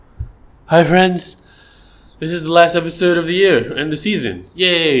Hi friends, this is the last episode of the year and the season.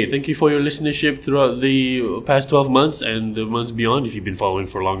 Yay! Thank you for your listenership throughout the past 12 months and the months beyond if you've been following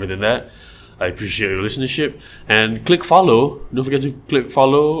for longer than that. I appreciate your listenership. And click follow. Don't forget to click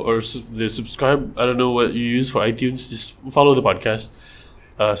follow or the subscribe. I don't know what you use for iTunes. Just follow the podcast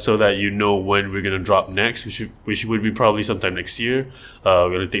so that you know when we're going to drop next, which would be probably sometime next year. We're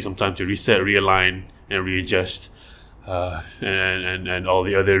going to take some time to reset, realign, and readjust. And all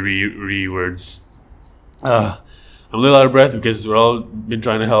the other words. I'm a little out of breath because we're all been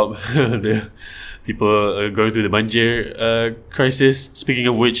trying to help the people going through the Banjir crisis. Speaking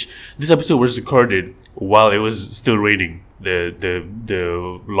of which, this episode was recorded while it was still raining. The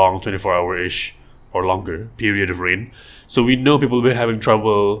long 24-hour-ish or longer period of rain. So we know people have been having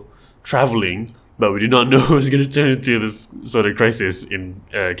trouble traveling, but we did not know it was going to turn into this sort of crisis in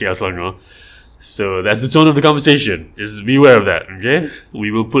KL Selangor. So that's the tone of the conversation. Just be aware of that, okay?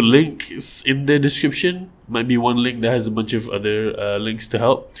 We will put links in the description. Might be one link that has a bunch of other links to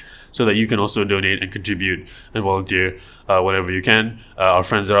help, so that you can also donate and contribute and volunteer whenever you can. Our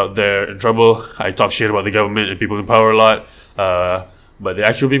friends are out there in trouble. I talk shit about the government and people in power a lot, but the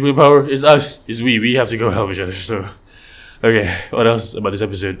actual people in power is us, is we. We have to go help each other. So, okay, what else about this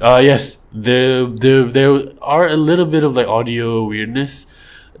episode? Yes, there are a little bit of like audio weirdness.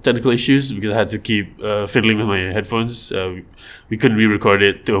 Technical issues because I had to keep fiddling with my headphones. We couldn't re-record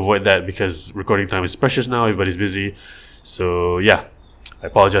it to avoid that because recording time is precious now. Everybody's busy. So yeah, I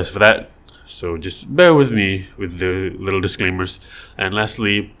apologize for that. So just bear with me with the little disclaimers. And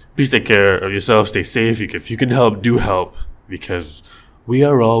lastly, please take care of yourself. Stay safe. If you can help, do help, because we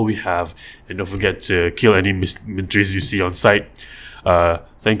are all we have. And don't forget to kill any militaries you see on sight.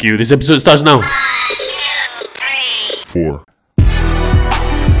 Thank you. This episode starts now. 4.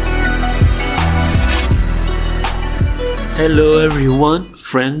 Hello everyone,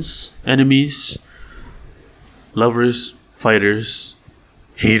 friends, enemies, lovers, fighters,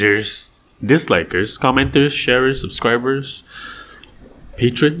 haters, dislikers, commenters, sharers, subscribers,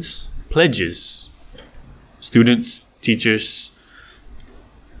 patrons, pledges, students, teachers,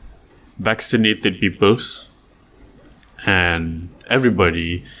 vaccinated peoples, and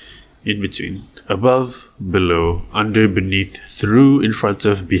everybody in between. Above, below, under, beneath, through, in front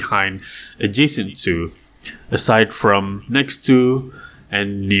of, behind, adjacent to, aside from, next to,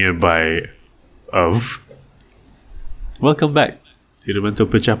 and nearby of. Welcome back to the Mental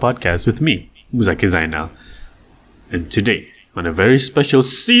Pecah Podcast with me, Muzakir Zainal. And today, on a very special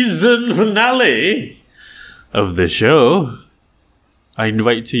season finale of the show, I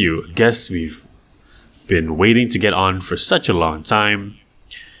invite to you a guest we've been waiting to get on for such a long time.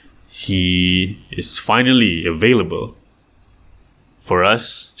 He is finally available for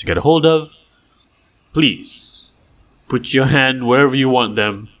us to get a hold of. Please, put your hand wherever you want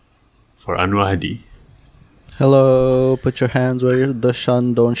them for Anwar Hadi. Hello, put your hands where the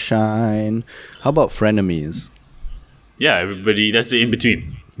sun don't shine. How about frenemies? Yeah, everybody, that's the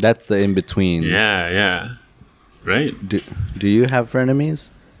in-between. That's the in-betweens. Yeah. Right? Do you have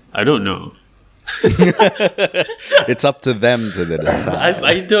frenemies? I don't know. It's up to them to decide.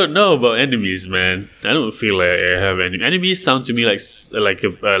 I don't know about enemies, man. I don't feel like I have any enemies. Sound to me like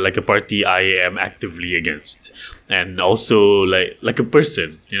a party I am actively against, and also like a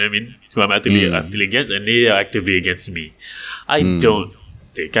person. You know what I mean? Who I'm actively against, and they are actively against me. I don't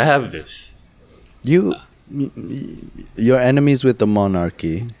think I have this. Your enemies with the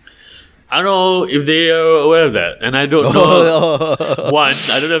monarchy. I don't know if they are aware of that, and I don't know. One,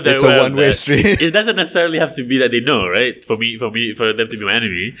 I don't know if they're It's aware a one-way of that. street. It doesn't necessarily have to be that they know, right? For them to be my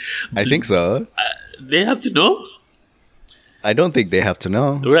enemy, I think so. they have to know. I don't think they have to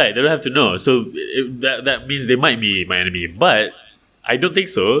know. Right, they don't have to know. So that means they might be my enemy, but I don't think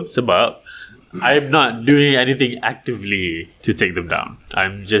so. Sebab I'm not doing anything actively to take them down.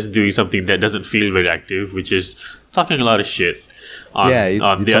 I'm just doing something that doesn't feel very active, which is talking a lot of shit on you the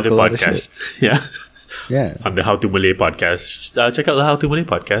talk other a lot of podcast. Yeah. On the How to Malay podcast. Check out the How to Malay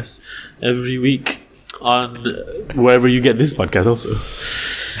podcast every week on wherever you get this podcast also.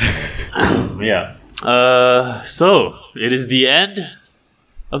 Yeah. So it is the end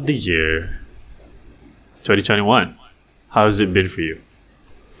of the year 2021. How's it been for you?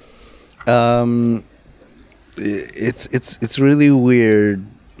 It's really weird,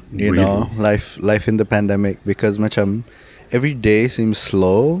 you know, life in the pandemic, because macam every day seems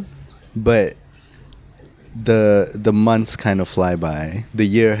slow, but the months kind of fly by. The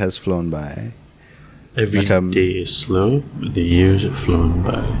year has flown by. Every day is slow, but the years have flown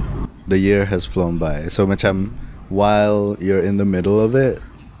by. The year has flown by. So macam while you're in the middle of it,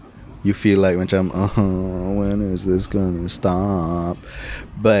 you feel like macam, when is this gonna stop?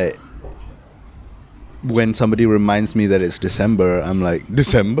 But when somebody reminds me that it's December, I'm like,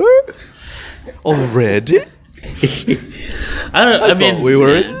 December? Already? I don't. I mean, thought we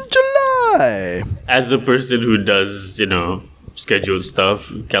were in July. as a person who does, scheduled stuff,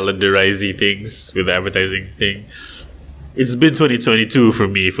 calendarizing things with the advertising thing, it's been 2022 for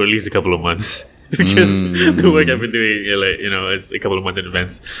me for at least a couple of months because the work I've been doing, it's a couple of months in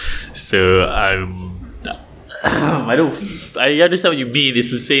advance. So I understand what you mean.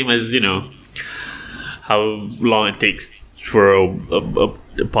 It's the same as how long it takes for a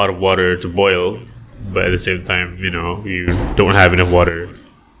pot of water to boil, but at the same time, you don't have enough water.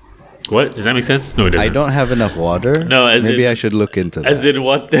 What? Does that make sense? No, it doesn't. I don't have enough water. No, maybe I should look into that. As in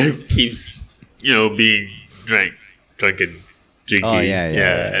water keeps, being drunken, drinking. Oh,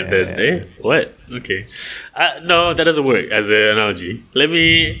 yeah. And then, what? Okay. No, that doesn't work as an analogy.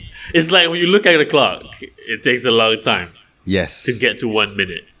 It's like when you look at the clock, it takes a long time Yes. to get to 1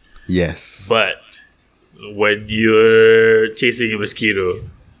 minute. Yes. But when you're chasing a mosquito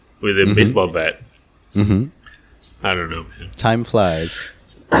with a baseball bat, I don't know, man. Time flies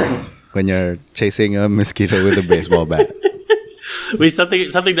when you're chasing a mosquito with a baseball bat. Which something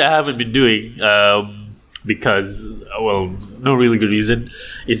that I haven't been doing because no really good reason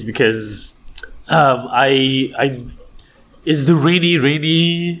is because I it's the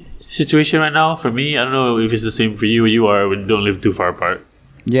rainy situation right now for me. I don't know if it's the same for you. You don't live too far apart.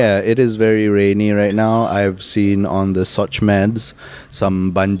 Yeah, it is very rainy right now. I've seen on the Sochmeds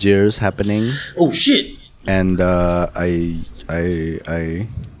some banjirs happening, Oh shit! and I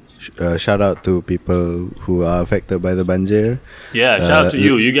shout out to people who are affected by the banjir. Yeah, shout out to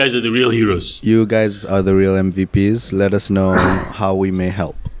you. You guys are the real heroes. You guys are the real MVPs. Let us know how we may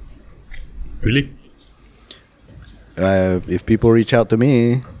help. Really? If people reach out to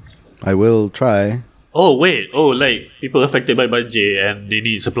me, I will try. Oh wait. Oh, like people affected by Banjir and they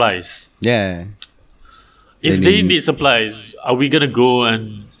need supplies. Yeah. If They they need- need supplies, are we gonna go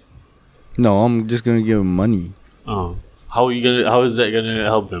and? No, I'm just gonna give them money. Oh, how are you gonna? How is that gonna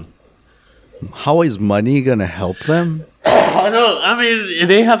help them? How is money gonna help them? I know. I mean,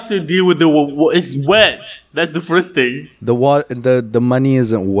 they have to deal with it's wet. That's the first thing. The money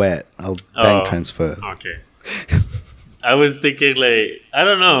isn't wet. I'll bank transfer. Okay. I was thinking I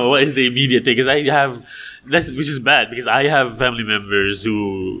don't know what is the immediate thing because which is bad because I have family members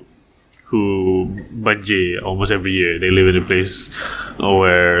who bungee almost every year. They live in a place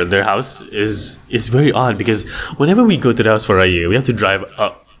where their house is very odd because whenever we go to the house for a year, we have to drive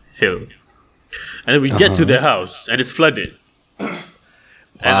uphill. And then we get to their house and it's flooded. And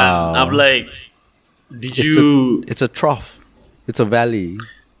I'm like, It's a trough. It's a valley.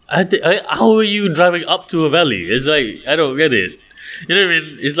 how are you driving up to a valley? It's like, I don't get it. You know what I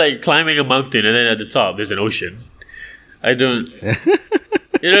mean? It's like climbing a mountain and then at the top there's an ocean. I don't.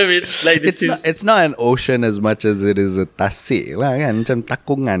 You know what I mean? Like this It's not an ocean as much as it is a tasik lah kan, macam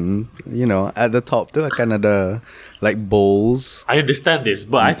takungan. At the top tu akan ada like bowls. I understand this,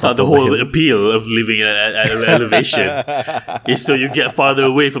 but I thought the top of the whole hill. appeal of living at elevation is so you get farther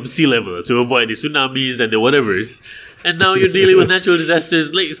away from sea level to avoid the tsunamis and the whatevers. And now you're dealing with natural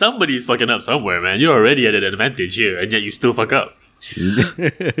disasters. Like somebody's fucking up somewhere, man. You're already at an advantage here, and yet you still fuck up.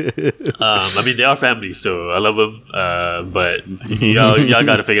 I mean, they are family, so I love them. But y'all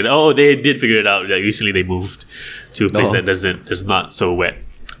gotta figure it out. Oh, they did figure it out. Like recently, they moved to a place Oh. that is not so wet.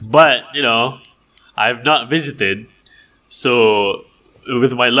 But I've not visited, so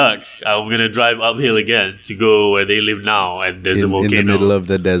with my luck, I'm gonna drive uphill again to go where they live now, and there's a In volcano. the middle of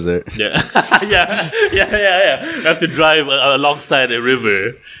the desert. Yeah. yeah. I have to drive alongside a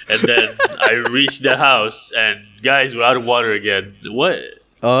river, and then I reach the house, and guys, we're out of water again. What?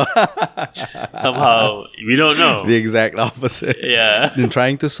 Oh, Somehow we don't know. the exact opposite. Yeah. In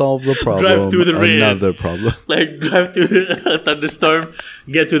trying to solve the problem, Drive through the rain. another problem. Like drive through a thunderstorm,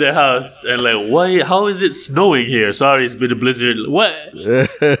 get to their house, and like, why? How is it snowing here? Sorry, it's been a blizzard. What?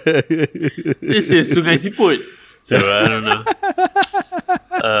 This is Sungai Siput. So I don't know.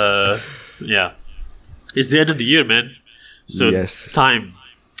 Yeah, it's the end of the year, man. So Yes. time.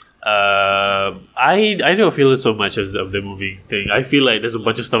 I don't feel so much of the moving thing. I feel like there's a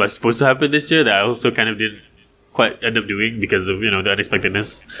bunch of stuff that's supposed to happen this year that I also kind of didn't quite end up doing because of the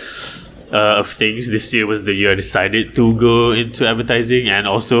unexpectedness of things. This year was the year I decided to go into advertising and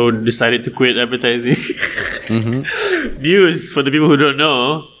also decided to quit advertising. News for the people who don't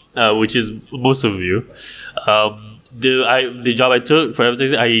know, which is most of you. The job I took for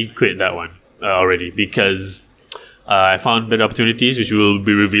advertising, I quit that one already because I found better opportunities, which will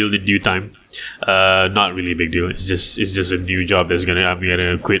be revealed in due time. Not really a big deal. It's just a new job I'm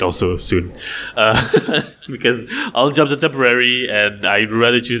gonna quit also soon, because all jobs are temporary, and I'd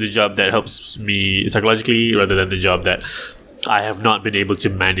rather choose the job that helps me psychologically rather than the job that I have not been able to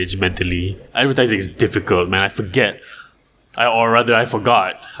manage mentally. Advertising is difficult, man. I forgot. I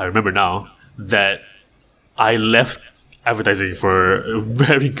remember now that I left advertising for a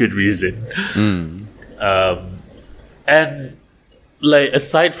very good reason. And like,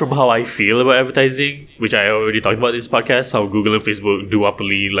 aside from how I feel about advertising, which I already talked about in this podcast, how Google and Facebook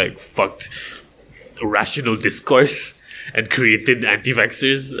duopoly like fucked rational discourse and created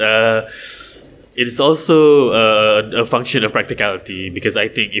anti-vaxxers, it is also a function of practicality, because I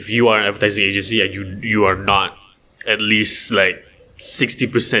think if you are an advertising agency and you are not at least like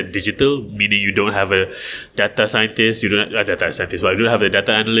 60% digital, meaning you don't have a data scientist, you don't have a data scientist, but you don't have a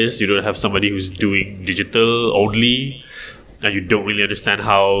data analyst, you don't have somebody who's doing digital only, and you don't really understand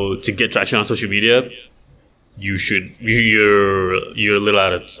how to get traction on social media, you're a little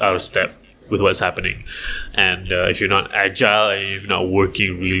out of step with what's happening. And if you're not agile and if you're not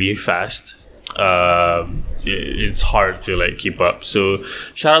working really fast, it's hard to like keep up. So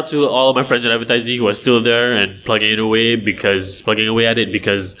shout out to all of my friends in advertising who are still there and plugging away at it,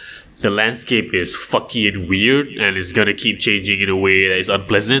 because the landscape is fucky and weird, and it's gonna keep changing in a way that is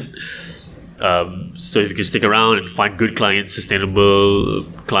unpleasant. So if you can stick around and find good clients, sustainable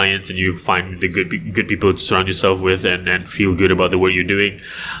clients, and you find the good people to surround yourself with, and feel good about the work you're doing,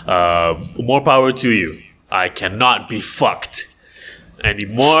 more power to you. I cannot be fucked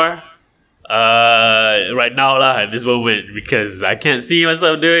anymore right now at this moment, because I can't see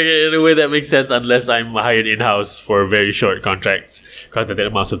myself doing it in a way that makes sense unless I'm hired in-house for very short contracted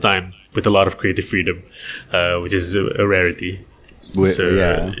amounts of time with a lot of creative freedom, which is a rarity.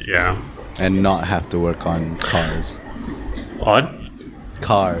 Yeah. And not have to work on cars. On?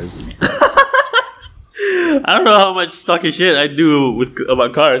 Cars. I don't know how much talking shit I do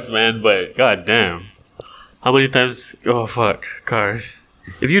about cars, man, but god damn. How many times... Oh, fuck. Cars.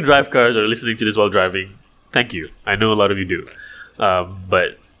 If you drive cars or are listening to this while driving, thank you. I know a lot of you do.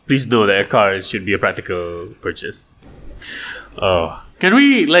 But please know that cars should be a practical purchase. Oh. Can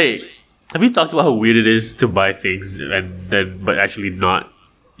we, like... Have you talked about how weird it is to buy things but actually not?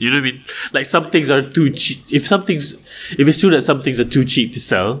 You know what I mean? Like, some things are too cheap. If it's true that some things are too cheap to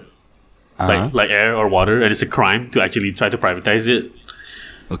sell, like air or water, and it's a crime to actually try to privatize it,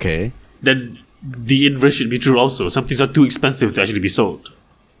 okay, then the inverse should be true also. Some things are too expensive to actually be sold.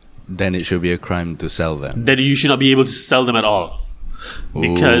 Then it should be a crime to sell them. Then you should not be able to sell them at all.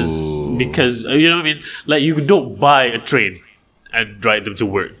 Because you know what I mean? Like, you don't buy a train and ride them to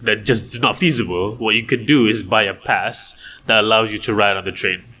work. That just is not feasible. What you can do is buy a pass that allows you to ride on the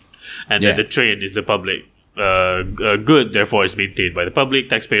train. And then the train is a public good, therefore it's maintained by the public,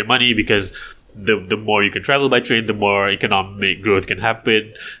 taxpayer money, because the more you can travel by train, the more economic growth can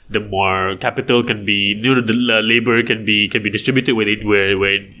happen, the more capital can be, the labor can be distributed where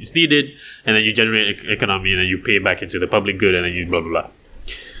it's needed, and then you generate economy, and then you pay back into the public good, and then you blah blah blah.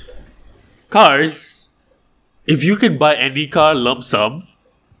 Cars, if you can buy any car lump sum,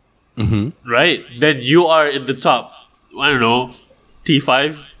 right, then you are in the top, I don't know,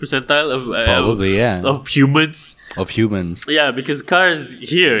 T5 percentile of probably of humans. Yeah, because cars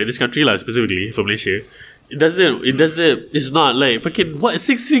here in this country, like specifically for Malaysia, it's not like fucking what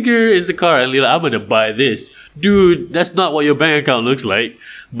 6-figure is the car, and I'm gonna buy this, dude. That's not what your bank account looks like.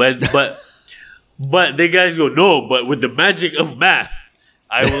 But the guys go, no, but with the magic of math,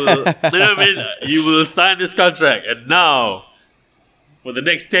 I will. You know what I mean? You will sign this contract, and now, for the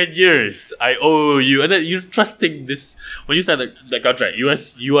next 10 years, I owe you. And then you're trusting this. When you sign that contract, you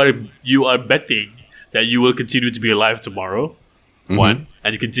are betting that you will continue to be alive tomorrow, one,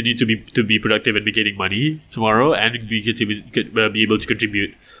 and you continue to be productive and be getting money tomorrow, and be able to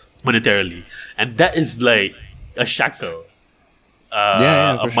contribute monetarily. And that is like a shackle.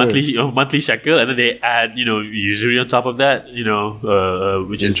 A monthly shekel, and then they add, usury on top of that,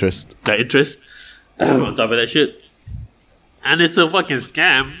 which interest. Is interest on top of that shit. And it's a fucking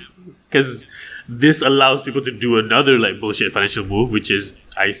scam, because this allows people to do another like bullshit financial move, which is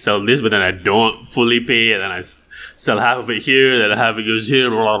I sell this, but then I don't fully pay, and then I sell half of it here, then half of it goes here,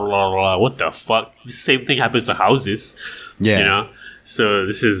 blah, blah, blah, blah. What the fuck? The same thing happens to houses. Yeah. So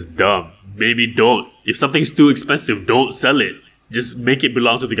this is dumb. Maybe don't. If something's too expensive, don't sell it. Just make it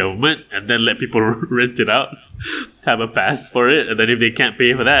belong to the government, and then let people rent it out, have a pass for it, and then if they can't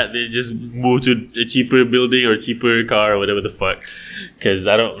pay for that, they just move to a cheaper building or a cheaper car or whatever the fuck. Because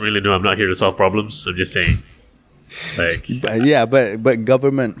I don't really know. I'm not here to solve problems. I'm just saying. But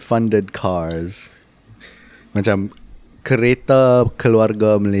government funded cars, macam Kereta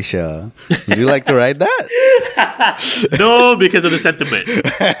Keluarga Malaysia. Would you like to ride that? No, because of the sentiment.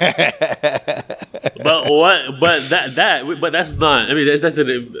 But that's not. I mean,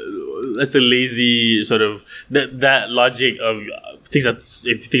 that's a lazy sort of that logic of things that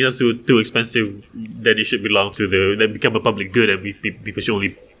if things are too expensive, then it should belong to then become a public good, and people should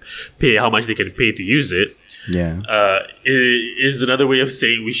only pay how much they can pay to use it. Yeah. Is another way of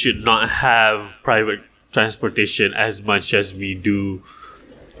saying we should not have private transportation as much as we do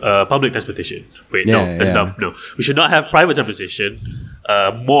public transportation. Wait, no, that's dumb. No, we should not have private transportation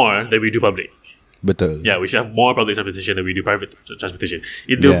more than we do public. Betul. Yeah, we should have more public transportation than we do private transportation.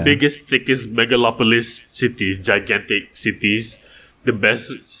 In the biggest, thickest megalopolis cities, gigantic cities, the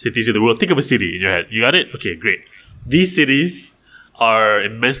best cities in the world. Think of a city in your head. You got it? Okay, great. These cities are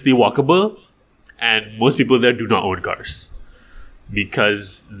immensely walkable, and most people there do not own cars.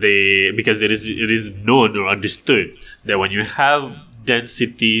 Because it is known or understood that when you have dense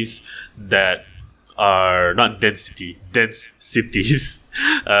cities that are not dense cities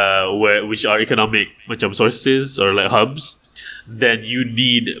which are economic macam sources or like hubs, then you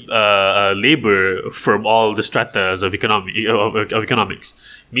need labor from all the stratas of economics.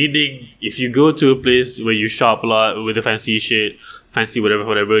 Meaning, if you go to a place where you shop a lot with the fancy shit, fancy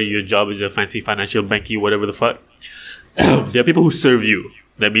whatever, your job is a fancy financial banking, whatever the fuck. There are people who serve you.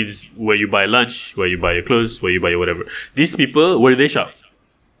 That means where you buy lunch, where you buy your clothes, where you buy your whatever. These people, where do they shop?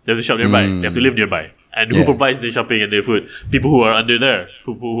 They have to shop nearby. They have to live nearby. And who provides their shopping and their food? People who are under there.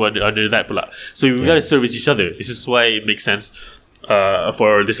 People who are under that pula. So we gotta service each other. This is why it makes sense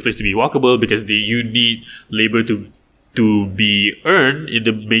for this place to be walkable, because you need labor to be earned in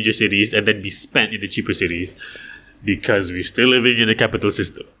the major cities and then be spent in the cheaper cities, because we're still living in a capital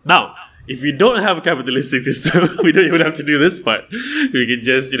system. Now, if we don't have a capitalistic system, we don't even have to do this part. We can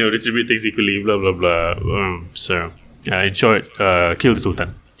just, distribute things equally, blah, blah, blah. So, in short, kill the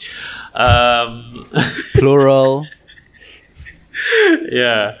Sultan. Plural.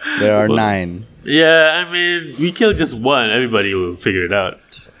 Yeah. There are 9. Yeah, I mean, we kill just one, everybody will figure it out.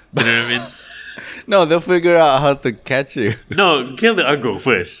 You know what I mean? No, they'll figure out how to catch you. No, kill the Argo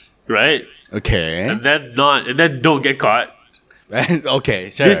first, right? Okay. And then don't get caught.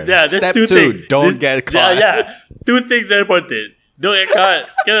 Okay, sure. There's Step 2 2, things. don't get caught. Yeah. 2 things are important. Don't get caught.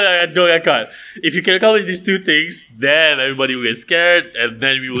 Don't get caught. If you can accomplish these 2 things, then everybody will get scared, and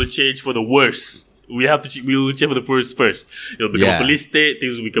then we will change for the worse. We will change for the worst first. It'll become a police state.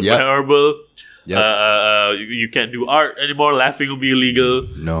 Things will become horrible. Yep. You can't do art anymore. Laughing will be illegal.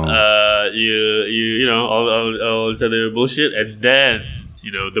 No. All this other bullshit, and then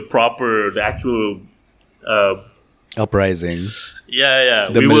the actual. Uprising. Yeah.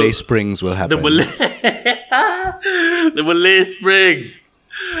 The Malay Springs will happen. The Malay Springs,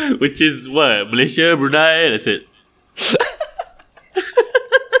 which is what? Malaysia, Brunei. That's it.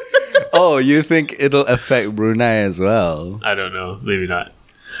 Oh, you think it'll affect Brunei as well? I don't know. Maybe not.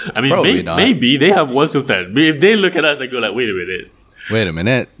 I mean, maybe they have one sultan. If they look at us and go like, wait a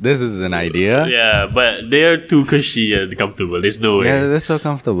minute, this is an idea. Yeah, but they're too cushy and comfortable. There's no way. Yeah, they're so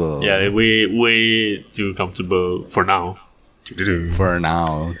comfortable. Yeah, way too comfortable for now. For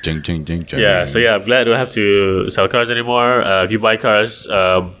now. Jing, jing, jing, jing. Yeah, so I'm glad I don't have to sell cars anymore. If you buy cars,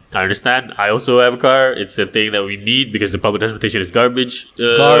 I understand. I also have a car. It's a thing that we need because the public transportation is garbage.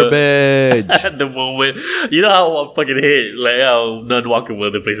 Garbage! At the moment. You know how I fucking hate how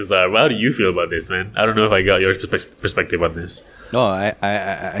non-walkable the places are. How do you feel about this, man? I don't know if I got your perspective on this. No,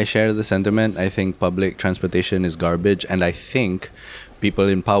 I share the sentiment. I think public transportation is garbage, and I think people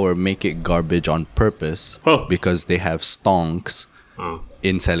in power make it garbage on purpose because they have stonks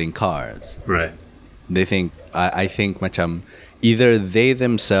in selling cars. Right. They think, I think macam either they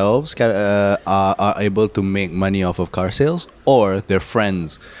themselves are able to make money off of car sales, or their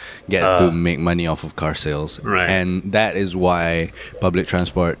friends get to make money off of car sales. Right. And that is why public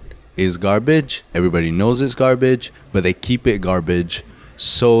transport is garbage. Everybody knows it's garbage, but they keep it garbage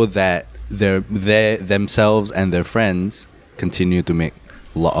so that they themselves and their friends continue to make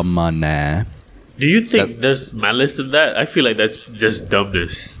a lot of money. Do you think there's malice in that? I feel like that's just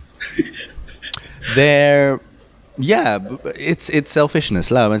dumbness. It's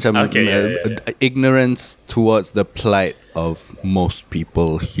selfishness lah. Macam ignorance towards the plight of most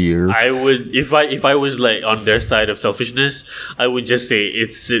people here. I would, if I was like on their side of selfishness, I would just say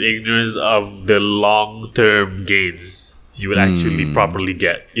it's an ignorance of the long-term gains you will actually properly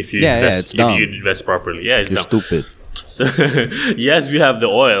get if you invest properly. Yeah, it's You're dumb. Stupid. So yes, we have the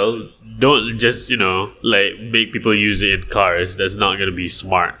oil. Don't just make people use it in cars. That's not gonna be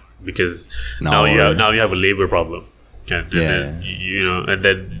smart because now you have a labor problem. And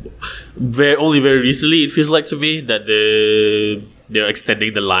then only very recently it feels like to me that they're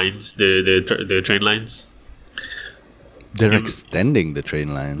extending the lines, the train lines. They're extending the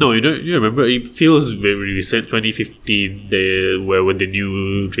train lines. No, you remember? It feels very recent, 2015. When the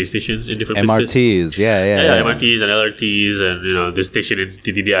new train stations in different places. MRTs, yeah. MRTs and LRTs, and the station in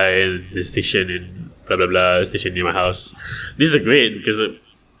TTDI and the station in blah blah blah station near my house. These are great because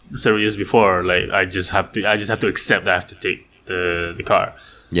several years before, like I just have to accept that I have to take the car.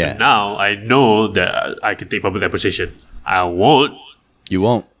 Yeah. But now I know that I can take public transportation. I won't. You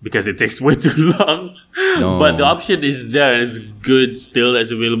won't. Because it takes way too long. No. But the option is there. It's good still.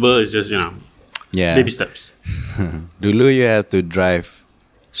 It's available. It's just, baby steps. Dulu, you have to drive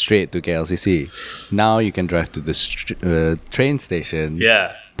straight to KLCC. Now you can drive to the train station.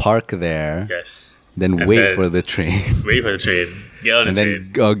 Yeah. Park there. Yes. Then wait for the train. Wait for the train. Get on the train.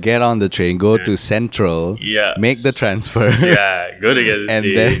 And then get on the train. Go to Central. Yeah. Make the transfer. Yeah. Go to KLCC.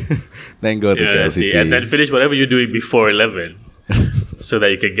 And then go to KLCC. And then finish whatever you're doing before 11. So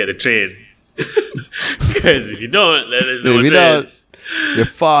that you can get a train. Because if you don't, then there's no more trains. You're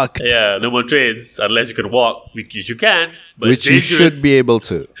fucked. Yeah, no more trains unless you can walk, which you can. But which you should be able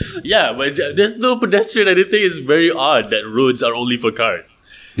to. Yeah, but there's no pedestrian anything. It's very odd that roads are only for cars.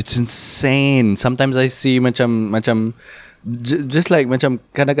 It's insane. Sometimes I see macam just like macam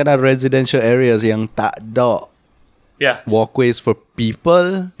kadang-kadang residential areas yang tak ada walkways for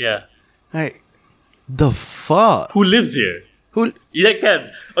people. Yeah. Like, the fuck? Who lives here? Yeah, can.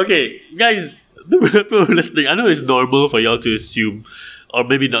 Okay, guys, the people listening, I know it's normal for y'all to assume, or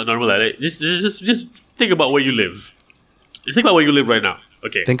maybe not normal, like just think about where you live. Just think about where you live right now.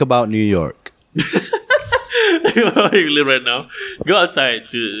 Okay. Think about New York. Think about where you live right now. Go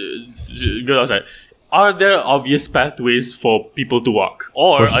outside go outside. Are there obvious pathways for people to walk?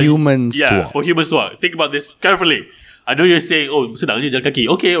 Or for humans to walk. For humans to walk. Think about this carefully. I know you're saying, sedang je jalan kaki.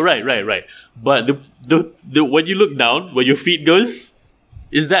 Okay, right. But the when you look down, where your feet goes,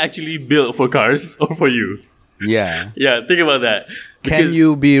 is that actually built for cars or for you? Yeah. Yeah, think about that. Can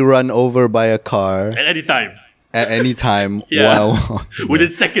you be run over by a car at any time? At any time while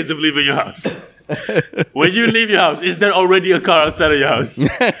within seconds of leaving your house. When you leave your house, is there already a car outside of your house?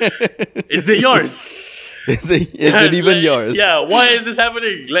 Is it yours? Is it even yours? Yeah, why is this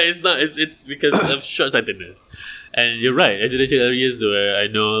happening? Like, it's not. It's because of short-sightedness. And you're right. Residential areas where I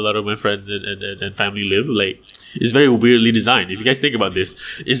know a lot of my friends and family live, like, it's very weirdly designed. If you guys think about this,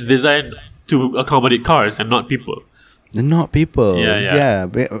 it's designed to accommodate cars and not people. Not people. Yeah.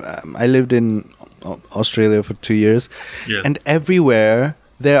 I lived in Australia for 2 years, and everywhere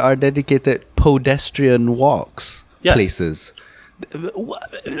there are dedicated pedestrian walks places.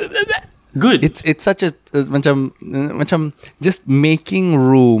 Good. It's such a macam just making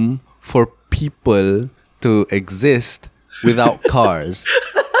room for people to exist without cars.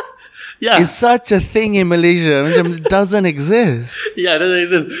 It's such a thing in Malaysia. It doesn't exist. Yeah, it doesn't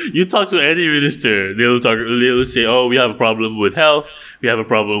exist. You talk to any minister, they'll say, "Oh, we have a problem with health. We have a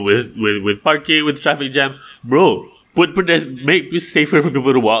problem with parking, with traffic jam." Bro, make it safer for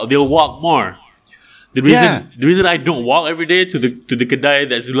people to walk. They'll walk more. The reason I don't walk every day to the kedai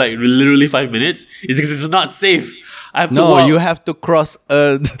that's like literally 5 minutes is because it's not safe. I have to walk. You have to cross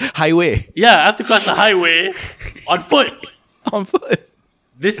a highway. Yeah, I have to cross the highway on foot. On foot.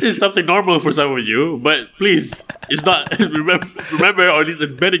 This is something normal for some of you, but please, it's not. Remember, or at least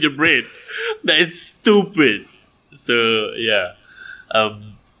embed in your brain that it's stupid. So yeah,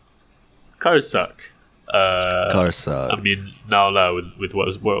 cars suck. Cars suck. I mean, now with what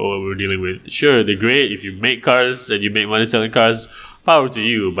we're dealing with, sure, they're great if you make cars and you make money selling cars. Power to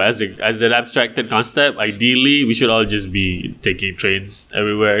you, but as an abstracted concept, ideally we should all just be taking trains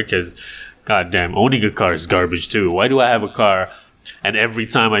everywhere. Because, goddamn, owning a car is garbage too. Why do I have a car? And every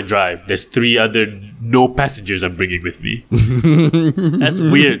time I drive, there's 3 other no passengers I'm bringing with me. That's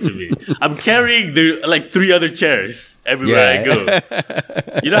weird to me. I'm carrying 3 other chairs everywhere I go.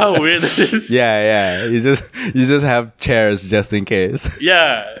 You know how weird that is? Yeah. You just have chairs just in case.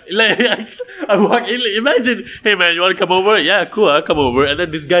 Yeah, I walk in. Imagine, hey man, you want to come over? Yeah, cool. I'll come over. And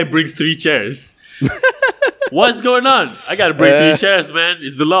then this guy brings 3 chairs. What's going on? I gotta bring 3 chairs, man.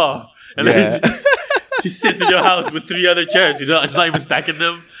 It's the law. And then he sits in your house with 3 other chairs. It's not even stacking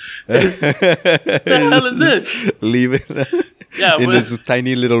them. What the hell is this? Leave it in this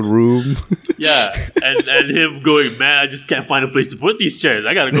tiny little room. Yeah, and him going, man, I just can't find a place to put these chairs.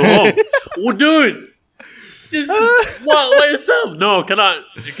 I gotta go home. Well, dude, just walk by yourself. No, cannot,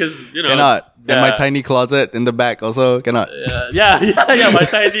 because cannot. And my tiny closet in the back also cannot. Yeah. My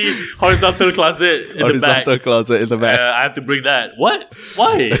tiny horizontal closet in the back. Horizontal closet in the back. I have to bring that. What?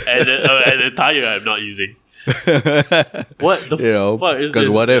 Why? And a tire I'm not using. What the fuck is this? Because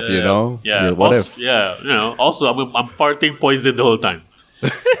what if, you know? Yeah. What also, if? Yeah. You know. Also, I'm farting poison the whole time.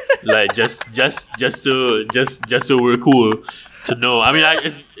 Like just so we're cool to know. I mean,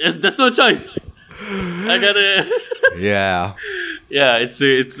 there's no choice. I gotta. Yeah. Yeah, it's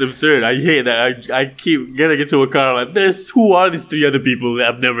absurd. I hate that. I keep getting into a car like this. Who are these 3 other people that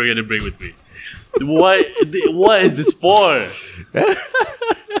I'm never gonna bring with me? What is this for?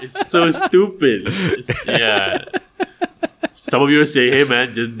 It's so stupid. Yeah. Some of you are saying, "Hey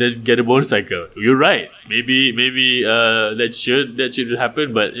man, just then get a motorcycle." You're right. Maybe that should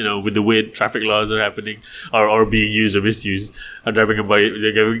happen. But you know, with the way traffic laws are happening or being used or misused, driving a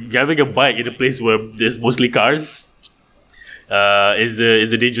bike in a place where there's mostly cars is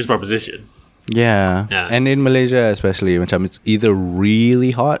a dangerous proposition. Yeah. And in Malaysia especially, macam it's either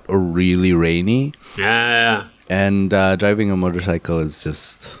really hot or really rainy. Yeah. And driving a motorcycle is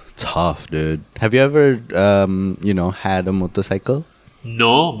just tough, dude. Have you ever had a motorcycle?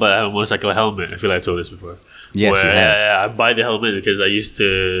 No, but I have a motorcycle helmet. I feel like I've told this before. Yes, you have. Yeah, I buy the helmet because I used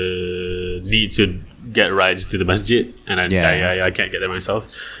to need to get rides to the masjid, and I can't get there myself.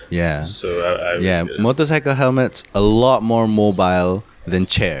 Yeah. So motorcycle helmets a lot more mobile than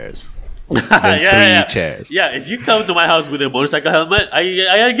chairs. Than 3 chairs. Yeah, if you come to my house with a motorcycle helmet,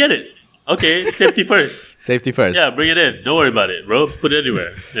 I get it. Okay, safety first. Safety first. Yeah, bring it in. Don't worry about it, bro. Put it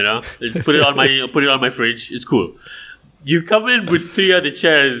anywhere. You know, just put it on my fridge. It's cool. You come in with 3 other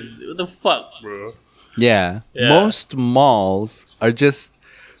chairs. What the fuck, bro? Yeah. Most malls are just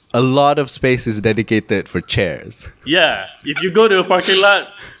a lot of spaces dedicated for chairs. Yeah. If you go to a parking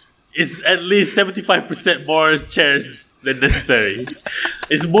lot, it's at least 75% more chairs than necessary.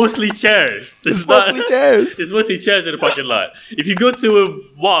 It's mostly chairs. It's mostly chairs. It's mostly chairs in the parking lot. If you go to a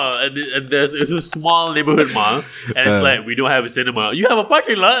mall and it's a small neighborhood mall and it's like, we don't have a cinema, you have a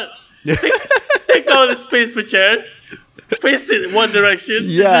parking lot. Take all the space for chairs. Face it in one direction.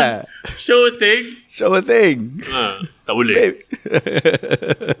 Yeah. Show a thing. Tak boleh.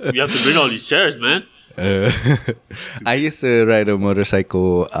 You have to bring all these chairs, man. I used to ride a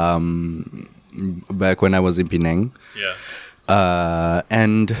motorcycle back when I was in Penang. Yeah.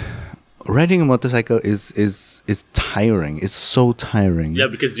 And riding a motorcycle is tiring. It's so tiring. Yeah,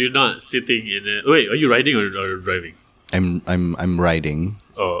 because you're not sitting in a... Wait, are you riding or driving? I'm riding.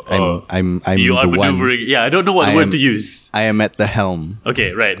 I'm you are the maneuvering. Yeah, I don't know what word to use. I am at the helm.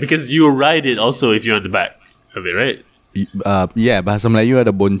 Okay, right. Because you ride it also if you're on the back of it, right? Yeah, bahasa Melayu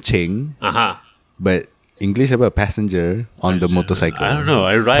ada bonceng. But English about passenger on the motorcycle. I don't know.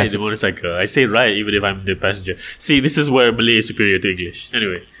 I ride the motorcycle. I say ride even if I'm the passenger. See, this is where Malay is superior to English.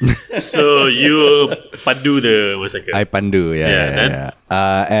 Anyway, so you pandu the motorcycle. I pandu, yeah.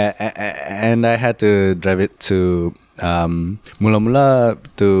 And I had to drive it to mula-mula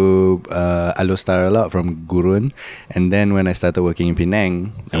to Alostar a lot from Gurun, and then when I started working in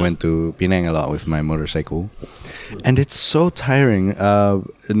Penang, I went to Penang a lot with my motorcycle, and it's so tiring.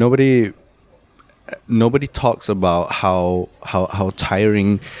 Nobody talks about how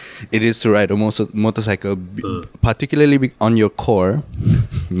tiring it is to ride a motorcycle, particularly on your core.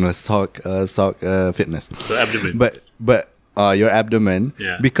 Let's talk fitness. So abdomen. But your abdomen,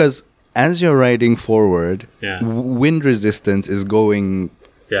 because as you're riding forward, wind resistance is going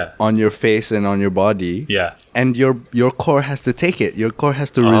on your face and on your body. Yeah. And your core has to take it. Your core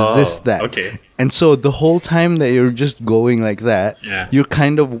has to resist that. Okay. And so the whole time that you're just going like that, you're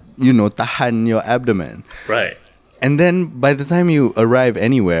kind of, tahan your abdomen. Right. And then by the time you arrive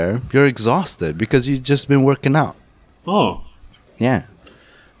anywhere, you're exhausted because you've just been working out. Oh. Yeah.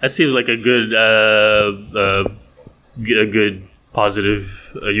 That seems like a good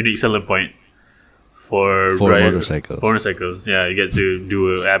positive, unique selling point for motorcycles. For motorcycles, yeah, you get to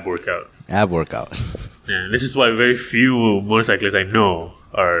do an ab workout. Yeah, this is why very few motorcyclists I know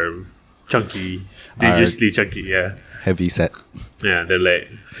are chunky, dangerously chunky. Yeah, heavy set. Yeah, they're like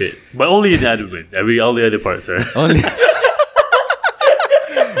fit, but only in the abdomen. All the other parts are only.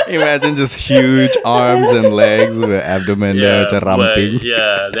 Imagine just huge arms and legs with abdomen there, ramping.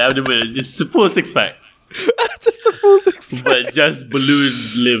 The abdomen is just a full six pack. Just a full six pack. But just balloon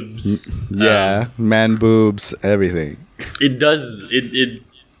limbs. Man boobs, everything. It does.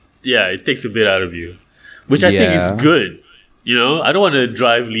 It takes a bit out of you, which I think is good. I don't want to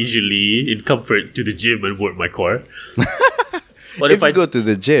drive leisurely in comfort to the gym and work my core. What if I go to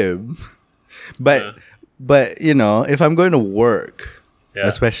the gym? But if I'm going to work,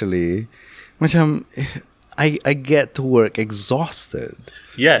 especially, I get to work exhausted.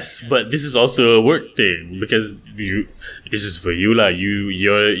 Yes, but this is also a work thing because this is for you,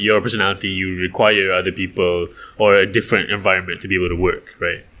 your personality. You require other people or a different environment to be able to work,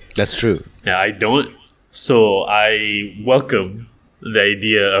 right? That's true. Yeah, I don't. So I welcome the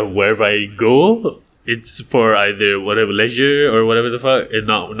idea of wherever I go, it's for either whatever leisure or whatever the fuck, and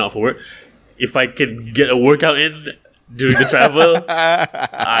not for work. If I can get a workout in during the travel,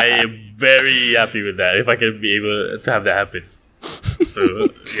 I am very happy with that. If I can be able to have that happen. So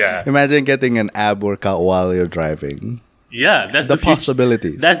yeah, Imagine getting an ab workout while you're driving. yeah, that's The the future.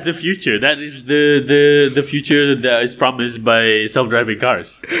 possibilities. That's the future. That is the future that is promised by self-driving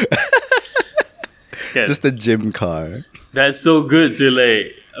cars. Yeah, Just a gym car. that's so good to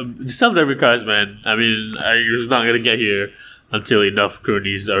like self-driving cars, man. I mean, it's not gonna get here until enough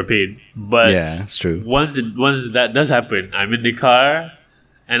cronies are paid. But Yeah, it's true. once that does happen, I'm in the car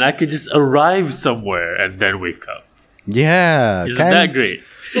and I could just arrive somewhere and then wake up. Yeah. Isn't that great?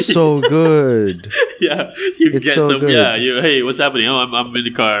 So good. Yeah, you It's get so some. good. Yeah, hey, what's happening? Oh, I'm in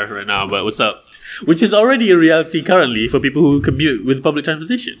the car right now, but what's up? Which is already a reality currently for people who commute with public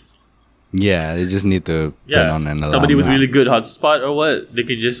transportation. Yeah, you just need to turn Yeah, on an alarm. somebody with lah. really good hotspot or what, they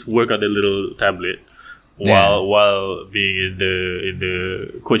could just work on their little tablet Yeah. while being in the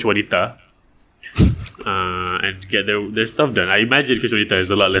Coach Wanita, and get their stuff done. I imagine Coach Wanita is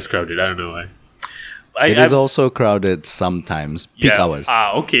a lot less crowded. I don't know why. It is also crowded sometimes. Peak hours.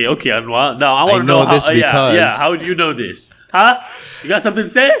 Okay, Anwar. Now I want to know know how. this because- yeah. How do you know this? Huh? You got something to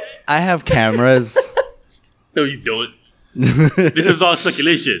say? I have cameras. No, you don't. This is all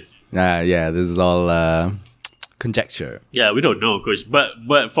speculation. Yeah, this is all conjecture. Yeah, we don't know, Coach. But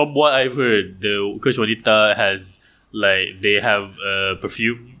from what I've heard, the Coach Wanita has they have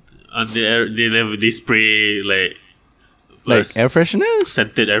perfume on their they spray Like air fresheners?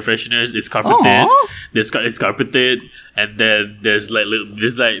 scented air fresheners. It's carpeted. Aw. It's carpeted, and then there's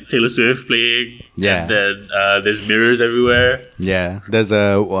Taylor Swift playing. Yeah. And then there's mirrors everywhere. Yeah, there's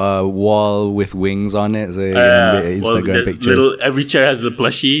a wall with wings on it, so you can be Well, Instagram there's pictures. every chair has a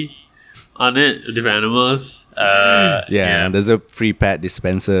plushie on it, different animals. Yeah, there's a free pad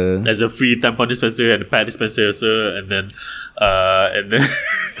dispenser. There's a free tampon dispenser and a pad dispenser also, and then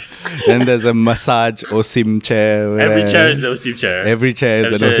Then there's a massage OSIM chair. every where chair is an OSIM chair. Every chair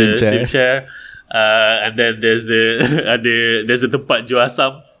is an Every OSIM is chair. OSIM chair. And then there's there's a tempat jual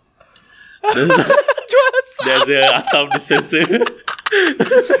asam. There's a asam dispenser.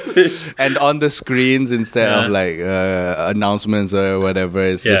 And on the screens, instead Yeah. of like announcements or whatever,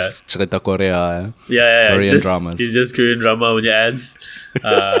 it's just cerita Korea. Yeah. Korean it's just, dramas. It's just Korean drama on your ads.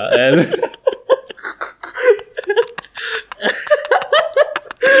 And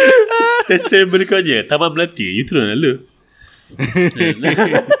stesen berikutnya Taman Melati. You turun lalu.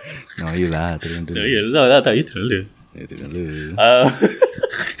 No, yelah, turun dulu. Ya, tak, you turun lalu. Turun dulu.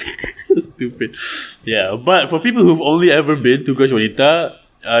 So stupid. Yeah, but for people who've only ever been to Coach Wanita,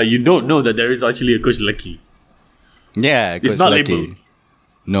 you don't know that there is actually a Coach Lucky. Yeah, It's Coach not Lucky. labeled.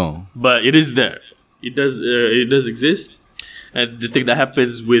 No. But it is there. It does exist, and the thing that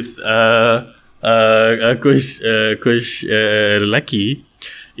happens with Coach Lucky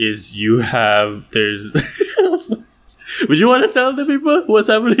is there's. Would you want to tell the people what's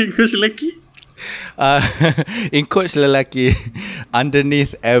happening in Coach Lucky? In Coach Lelaki,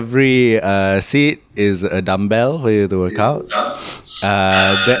 underneath every seat is a dumbbell for you to work out.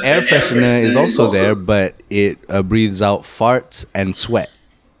 The air freshener is also there, but it breathes out farts and sweat.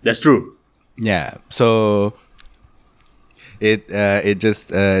 That's true. Yeah, so it just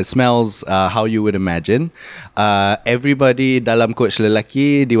smells how you would imagine. Everybody dalam Coach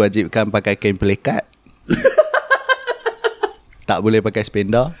Lelaki diwajibkan pakai kain pelikat. Tak boleh pakai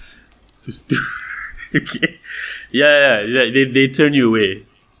spender. So stupid. Okay. Yeah. They turn you away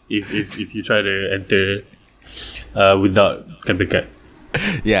if you try to enter without Capricat.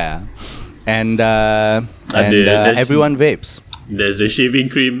 Yeah, and there's- everyone vapes. There's a shaving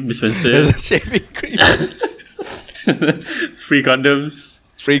cream dispenser, There's a shaving cream, free condoms.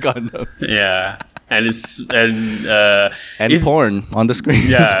 free condoms, Yeah, and and it's- porn on the screen.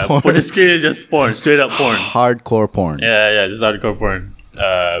 Yeah, It's porn. for the screen is just porn, straight up porn. Hardcore porn. Yeah, just hardcore porn.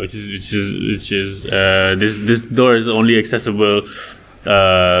 Which is this door is only accessible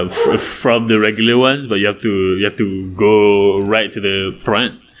from the regular ones, but you have to go right to the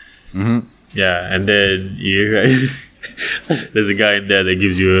front. Mm-hmm. Yeah, and then there's a guy in there that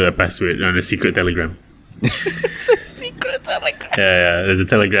gives you a password on a secret telegram. Secret telegram. Yeah, there's a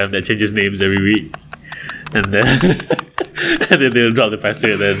telegram that changes names every week, and then and then they'll drop the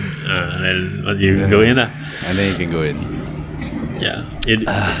password. Then you can go in. And then you can go in. Yeah,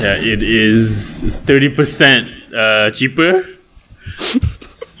 it is 30% cheaper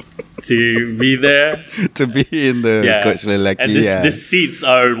to be there. To be in the Yeah, Coach Lelaki. and the seats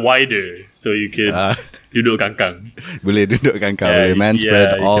are wider, so you can duduk kangkang. Boleh duduk kangkang. Boleh man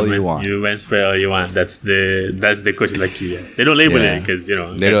spread all you want. You man spread all you want. That's the coach lucky. Yeah. They don't label it because they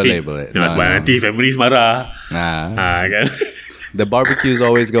don't label it. No, nanti families marah. Kan? The barbecue is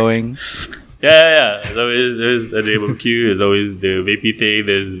always going. Yeah. There's a barbecue. There's always the vapey thing.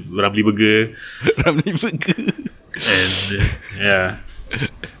 There's Ramly Burger. And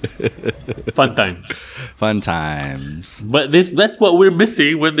fun times. But that's what we're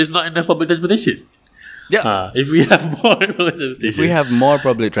missing when there's not enough public transportation. Yeah. If we have more public transportation. If we have more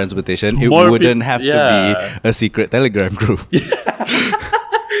public transportation, it wouldn't have to be a secret Telegram group.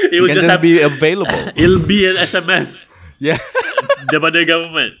 It would just be available. It'll be an SMS. Yeah. Daripada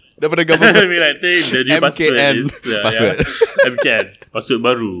government. Be like, the new password. MKN. Password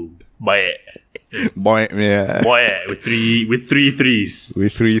baru. Boy, with three threes.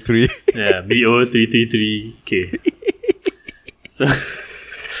 With three. Yeah, BO333K. So,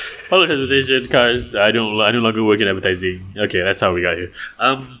 public transportation, cars. I no longer work in advertising. Okay, that's how we got here.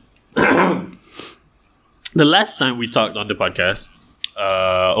 The last time we talked on the podcast.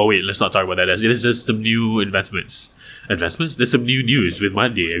 Let's not talk about that. There's just some new advancements. There's some new news with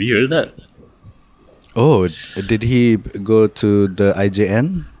Mahdi. Have you heard of that? Oh, did he go to the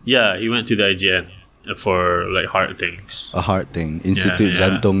IJN? Yeah, he went to the IJN for like heart things. A heart thing. Institut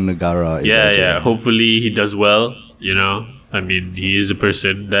Jantung Negara. Yeah. Hopefully he does well. You know, I mean, he is a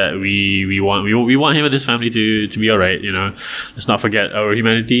person that we want. We want him and his family to be alright. You know, let's not forget our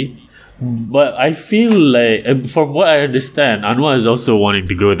humanity. But I feel like, from what I understand, Anwar is also wanting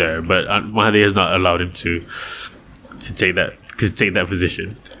to go there, but Mahdi has not allowed him to take that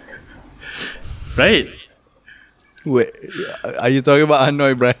position. Right? Wait, are you talking about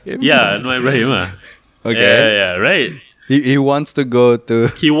Anwar Ibrahim? Yeah, Anwar Ibrahim. Okay. Yeah, right. He wants to go to.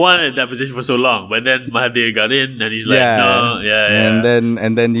 He wanted that position for so long, but then Mahathir got in, and he's like, no,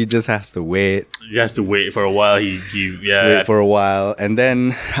 and then he just has to wait. He has to wait for a while. Wait for a while, and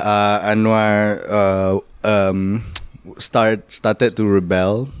then Anwar started to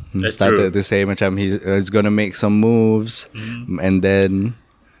rebel. That's started true. to say macam he's gonna make some moves, and then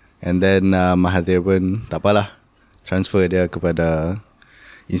Mahathir pun tak apalah, transfer dia kepada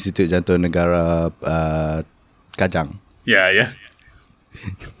Institut Jantung Negara Kajang. Yeah.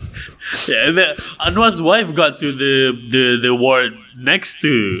 Anwar's wife got to the ward next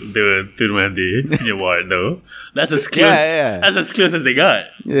to the Mahdi ward though. That's as close. That's as close as they got.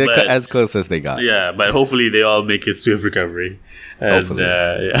 Yeah, as close as they got. Yeah, but hopefully they all make a swift recovery. And, hopefully.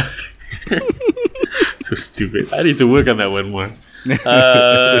 So stupid. I need to work on that one more.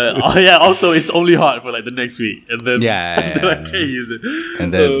 Also it's only hot for like the next week, and then I can't use it.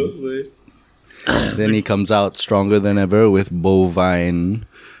 And then he comes out stronger than ever with bovine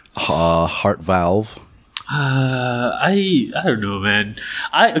heart valve. I don't know, man.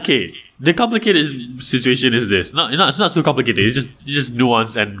 The complicated situation is this. It's not too complicated. It's just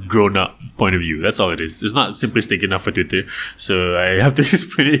nuanced and grown up point of view. That's all it is. It's not simplistic enough for Twitter. So I have to just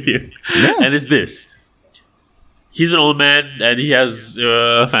put it here. Yeah. And it's this. He's an old man and he has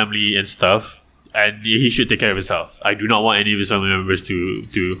a family and stuff, and he should take care of his health. I do not want any of his family members to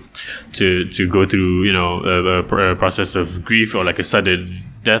go through a process of grief or like a sudden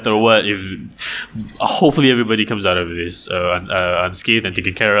death or what. If hopefully everybody comes out of this unscathed and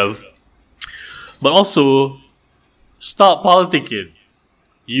taken care of. But also, stop politicking.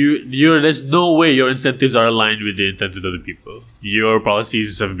 There's no way your incentives are aligned with the intent of other people. Your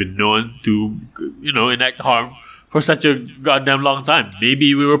policies have been known to, enact harm for such a goddamn long time.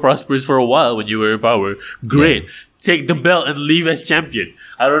 Maybe we were prosperous for a while when you were in power. Great. Yeah. Take the belt and leave as champion.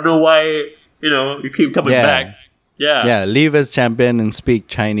 I don't know why, you keep coming back. Yeah. Yeah, leave as champion and speak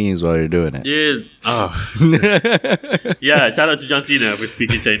Chinese while you're doing it. Yeah. Oh. Yeah, shout out to John Cena for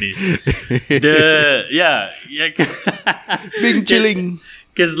speaking Chinese. Bing chilling.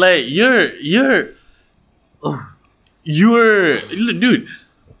 Cause like dude,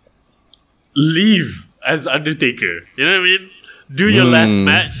 leave as Undertaker. You know what I mean? Do your last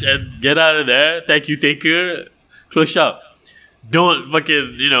match and get out of there. Thank you, Taker. Close shop. Don't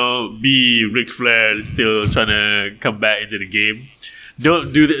fucking, be Ric Flair and still trying to come back into the game.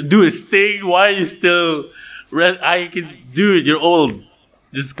 Don't do his thing. Why are you still dude, you're old.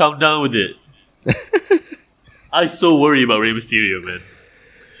 Just calm down with it. I so worry about Rey Mysterio, man.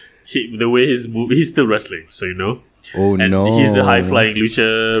 The way he's still wrestling, so Oh, and no. He's a high-flying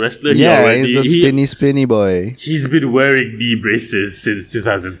lucha wrestler. Yeah, he's a spinny boy. He's been wearing knee braces since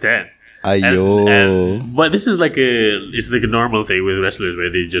 2010. Ayo. But this is like a normal thing with wrestlers where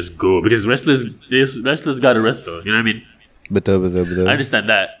they just go because wrestlers gotta wrestle. You know what I mean? Betul. I understand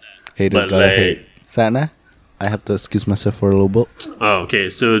that. Haters gotta hate. Sana? I have to excuse myself for a little bit. Oh, okay.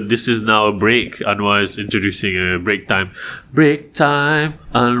 So this is now a break. Anwar is introducing a break time. Break time.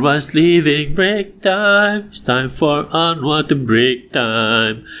 Anwar's leaving. Break time. It's time for Anwar to break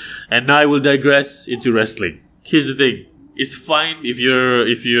time. And now I will digress into wrestling. Here's the thing. It's fine if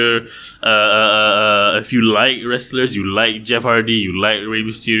you like wrestlers, you like Jeff Hardy, you like Rey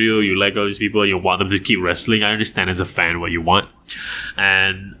Mysterio, you like all these people, you want them to keep wrestling. I understand as a fan what you want,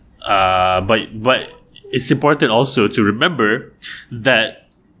 and but it's important also to remember that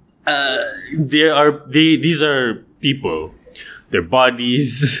these are people. Their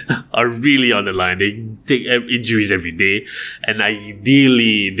bodies are really on the line. They take injuries every day, and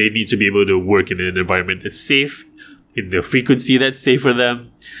ideally, they need to be able to work in an environment that's safe, in the frequency that's safe for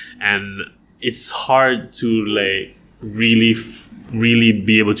them. And it's hard to like really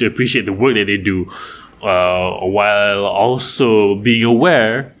be able to appreciate the work that they do, while also being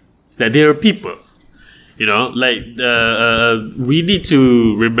aware that they are people. You know, like we need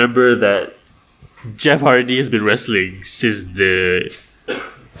to remember that Jeff Hardy has been wrestling since the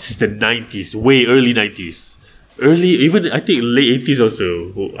 90s, way early 90s, even I think late 80s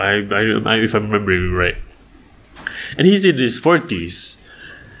also. I if I'm remembering right. And he's in his 40s.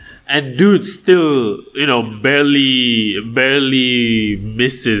 And dude still, barely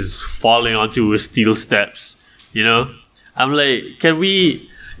misses falling onto steel steps. You know? I'm like, can we,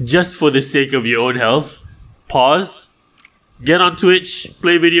 just for the sake of your own health, pause, get on Twitch,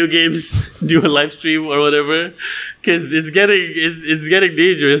 play video games, do a live stream or whatever? Because it's getting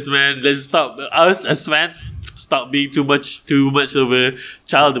dangerous, man. Let's stop. Us as fans, stop being too much of a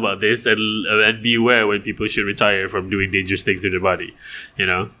child about this, and be aware when people should retire from doing dangerous things to their body, you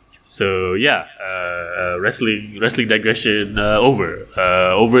know. So yeah, wrestling digression over.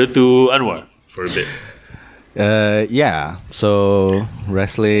 Over to Anwar for a bit. Yeah. So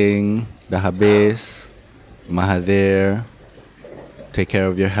wrestling, dah habis, Mahathir, take care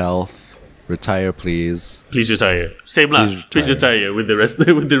of your health. Retire, please. Please retire. Same lah. Please retire with the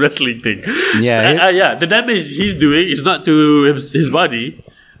wrestling thing. Yeah. Yeah. The damage he's doing is not to his body,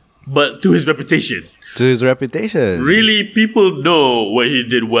 but to his reputation. To his reputation. Really, people know what he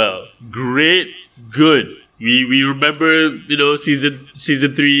did well. Great, good. We remember, season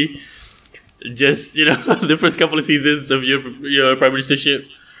 3. Just the first couple of seasons of your prime ministership.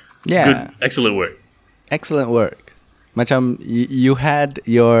 Yeah. Good, excellent work. Macam you had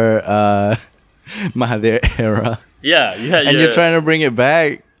your Mahathir era. Yeah, you had. And you're trying to bring it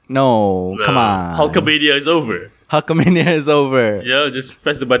back. No, come on. Hulkamania is over. Just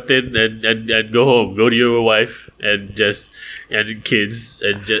press the button and go home. Go to your wife and kids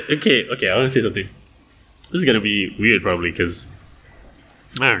and just okay. I want to say something. This is gonna be weird probably because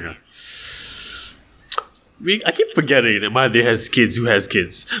I don't know. I keep forgetting that Mahathir has kids. Who has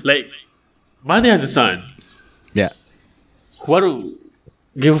kids? Like Mahathir has a son. Yeah. What do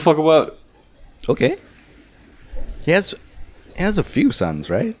give a fuck about? Okay. He has a few sons,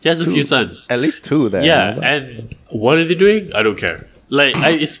 right? He has a few sons. At least 2 there. Yeah, and what are they doing? I don't care. Like,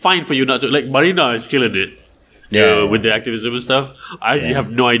 it's fine for you not to. Like, Marina is killing it. Yeah. With the activism and stuff. I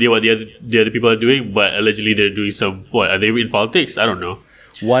have no idea what the other people are doing, but allegedly they're doing some. What are they in politics? I don't know.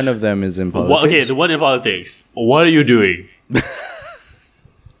 One of them is in politics. Okay, the one in politics. What are you doing?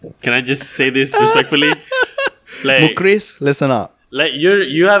 Can I just say this respectfully? Like, Mukris, listen up. Like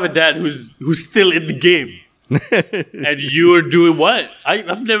you have a dad who's still in the game, and you're doing what?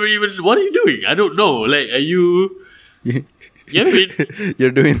 I've never even. What are you doing? I don't know. Like, are you? You know what I mean? You're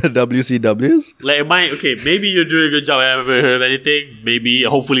doing the WCWs? Like, okay? Maybe you're doing a good job. I haven't heard of anything. Maybe,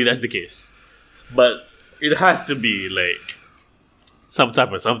 hopefully, that's the case. But it has to be like some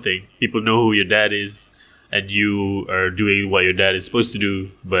type of something. People know who your dad is, and you are doing what your dad is supposed to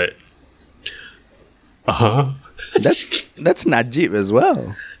do. But That's Najib as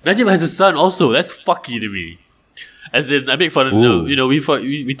well. Najib has a son also. That's fucky to me. As in, I make fun of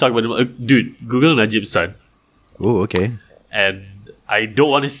we talk about him. Dude, Google Najib's son. Oh, okay. And I don't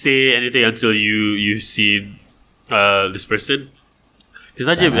want to say anything until you've seen this person. Because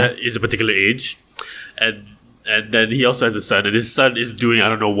Najib is a particular age, and then he also has a son, and his son is doing I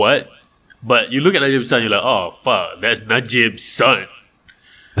don't know what. But you look at Najib's son, you're like, oh fuck, that's Najib's son.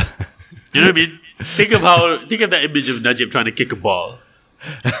 You know what I mean? Think of that image of Najib trying to kick a ball,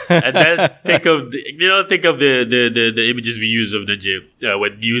 and then think of the images we use of Najib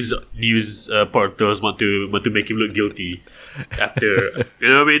when news portals want to make him look guilty after, you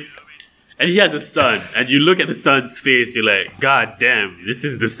know what I mean? And he has a son, and you look at the son's face, you're like, God damn, this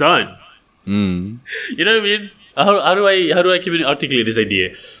is the son. Mm. You know what I mean? How do I articulate this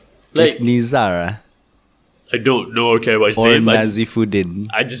idea? Like, it's Nizar I don't know or care about his or name. Nazifuddin.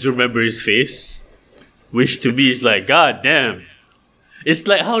 I just remember his face. which to me is like, God damn. It's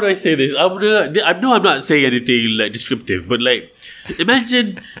like, how do I say this? I know I'm not saying anything like descriptive, but like,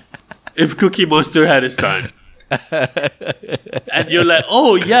 imagine if Cookie Monster had a son. And you're like,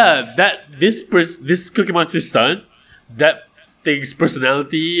 oh yeah, this Cookie Monster's son, that thing's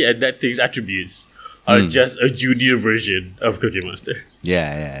personality and that thing's attributes are just a junior version of Cookie Monster.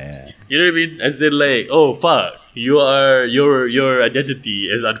 Yeah. You know what I mean? As in like, oh fuck, your identity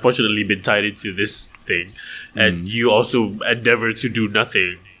has unfortunately been tied into this thing, and you also endeavor to do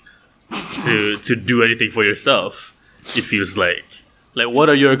nothing to do anything for yourself. It feels like what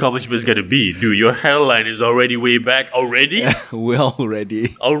are your accomplishments gonna be? Dude, your hairline is already way back already. Well,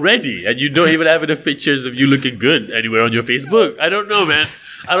 already, and you don't even have enough pictures of you looking good anywhere on your Facebook. I don't know, man.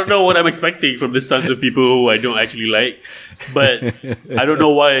 I don't know what I'm expecting from the sons of people who I don't actually like, but I don't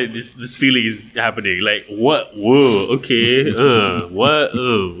know why this feeling is happening. Like, what? Whoa, okay, what?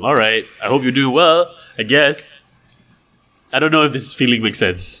 All right. I hope you're doing well, I guess. I don't know if this feeling makes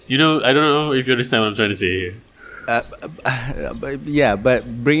sense. You know, I don't know if you understand what I'm trying to say here.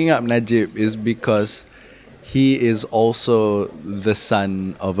 But bringing up Najib is because he is also the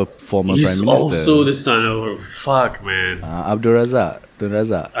son of a former prime minister. He's also the son of fuck, man. Abdul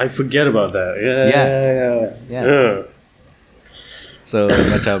Razak. I forget about that. Yeah. So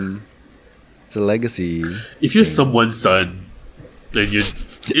macam it's a legacy. If you're someone's son, then if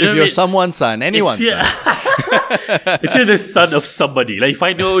you're someone's son, anyone's son. If you're the son of somebody, like if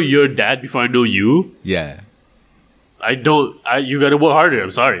I know your dad before I know you, you gotta work harder.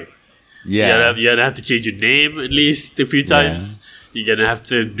 I'm sorry. Yeah. You're gonna have to change your name at least a few times. You're gonna have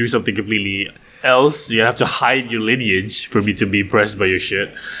to do something completely else. You're gonna have to hide your lineage for me to be impressed by your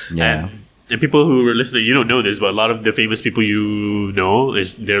shit. Yeah. And people who are listening, you don't know this, but a lot of the famous people you know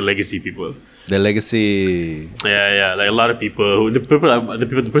they're legacy people. The legacy. Yeah. Like a lot of people. The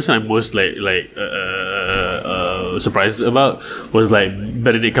person I'm most surprised about was like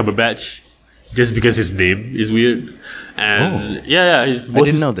Benedict Cumberbatch. Just because his name is weird. And I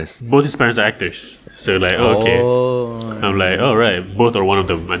didn't know this. Both his parents are actors. So like, okay. I'm like, oh right, both or one of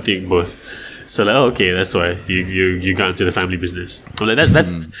them. I think both. So like, okay, that's why you got into the family business. I'm like,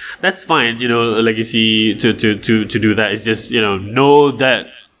 that's fine, you know, a legacy to do that. It's just, you know that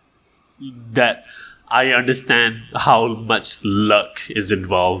I understand how much luck is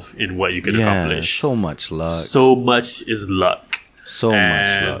involved in what you can accomplish. So much luck. So much is luck.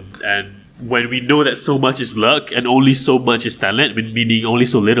 Much luck. And when we know that so much is luck and only so much is talent, meaning only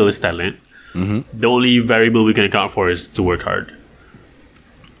so little is talent, the only variable we can account for is to work hard.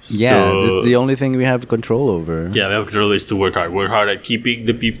 Yeah, this is the only thing we have control over. Yeah, we have control is to work hard. Work hard at keeping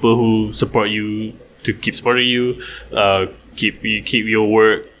the people who support you to keep supporting you. Keep your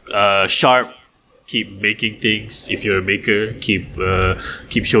work sharp. Keep making things if you're a maker.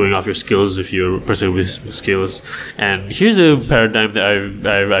 Keep showing off your skills if you're a person with skills. And here's a paradigm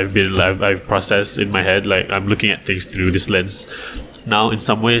that I've processed in my head. Like I'm looking at things through this lens now in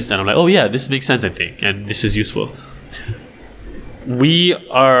some ways, and I'm like, oh yeah, this makes sense, I think, and this is useful. We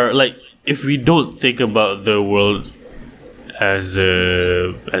are like, if we don't think about the world as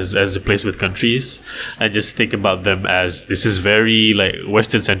a place with countries, I just think about them as this is very like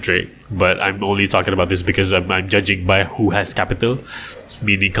Western centric, but I'm only talking about this because I'm judging by who has capital,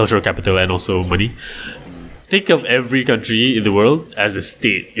 meaning cultural capital and also money. Think of every country in the world as a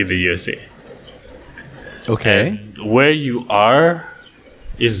state in the USA. Okay. And where you are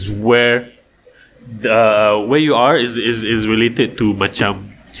is where is related to macam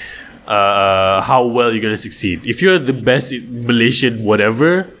how well you're gonna succeed. If you're the best Malaysian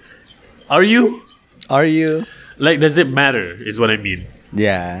whatever, are you? Like, does it matter? Is what I mean.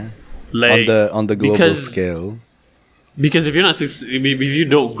 Yeah. Like on the global scale. Because if you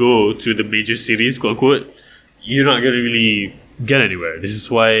don't go to the major cities, quote unquote, you're not gonna really get anywhere. This is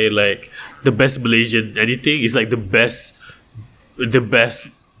why like the best Malaysian anything is like the best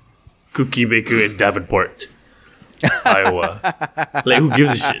cookie maker in Davenport, Iowa. Like, who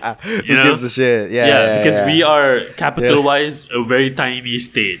gives a shit? Who gives a shit? Yeah, because we are capital-wise a very tiny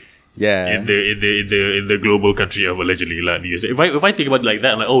state. Yeah. In the global country of allegedly like the USA. If I think about it like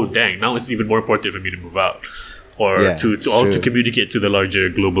that, I'm like, oh dang, now it's even more important for me to move out or to communicate to the larger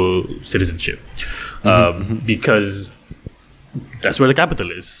global citizenship, because that's where the capital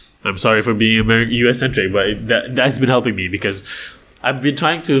is. I'm sorry for being US centric, but that's been helping me because I've been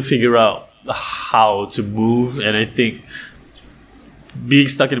trying to figure out how to move, and I think being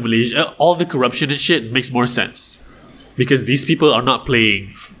stuck in Malaysia, all the corruption and shit makes more sense because these people are not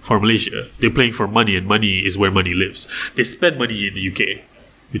playing for Malaysia. They're playing for money, and money is where money lives. They spend money in the UK,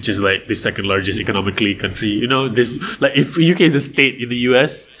 which is like the second largest economically country. You know, this like if UK is a state in the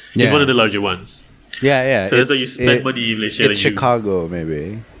US, it's one of the larger ones. Yeah. So that's why you spend money in Malaysia. It's then Chicago,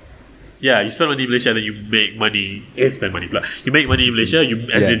 maybe. You spend money in Malaysia, and then you make money. Spend money. Blah. You make money in Malaysia.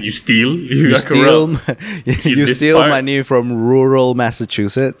 As in you steal. You are steal. corrupt. You this steal part. money from rural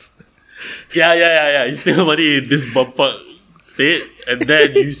Massachusetts. Yeah. You steal money in this bumfuck state, and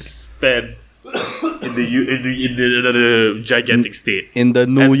then you spend in the gigantic state. In the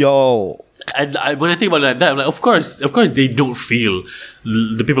New York. And when I think about that, I'm like, of course, they don't feel,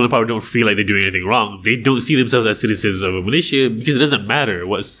 the people in power don't feel like they're doing anything wrong. They don't see themselves as citizens of Malaysia because it doesn't matter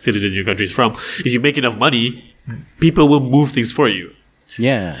what citizen your country is from. If you make enough money, people will move things for you.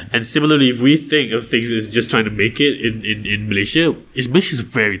 Yeah. And similarly, if we think of things as just trying to make it in Malaysia, Malaysia's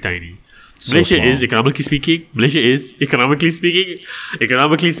very tiny. Malaysia is economically speaking. Economically speaking.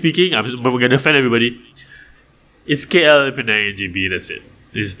 We're gonna offend everybody. It's KL, Penang, and JB. That's it.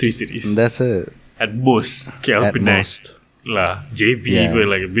 There's 3 cities. That's it. At most, KL, At Penang. most. JB were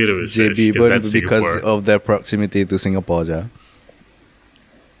like a bit of a stretch, JB, but because Singapore. of their proximity to Singapore, ja.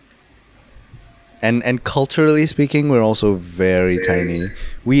 And culturally speaking, we're also very tiny.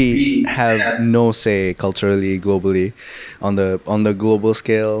 We have no say culturally, globally, on the global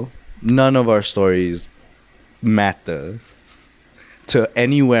scale. None of our stories matter to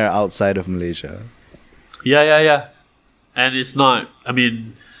anywhere outside of Malaysia. Yeah. And it's not, I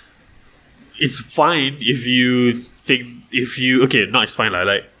mean, it's fine if you think, it's fine.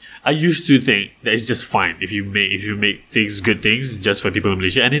 Like, I used to think that it's just fine if you make good things just for people in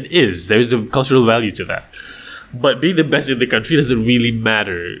Malaysia, and it is. There's a cultural value to that. But being the best in the country doesn't really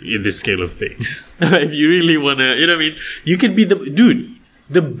matter in this scale of things. If you really wanna, you know what I mean? You can be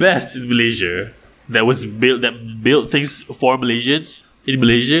the best in Malaysia that built things for Malaysians in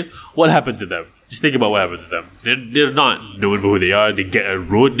Malaysia. What happened to them? Just think about what happened to them. They're not known for who they are. They get a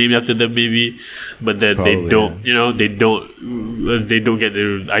road named after them, maybe, but then Probably, they don't. You know, they don't get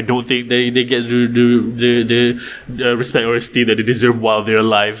the. I don't think they get the respect or esteem that they deserve while they're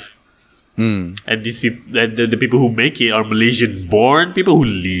alive. And these people, the people who make it, are Malaysian born people who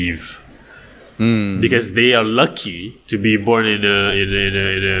leave. Because they are lucky to be born in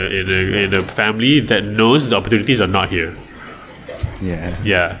a family that knows the opportunities are not here.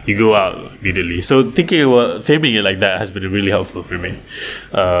 Yeah, you go out immediately. So thinking about framing it like that has been really helpful for me.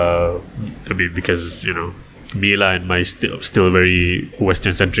 I mean, because Mila and my still very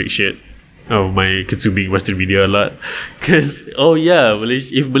Western centric shit. My consuming Western media a lot. Because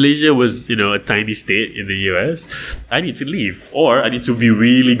if Malaysia was a tiny state in the US, I need to leave, or I need to be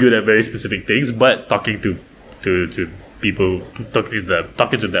really good at very specific things. But talking to people, talking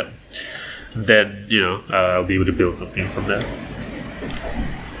to them, then I'll be able to build something from that.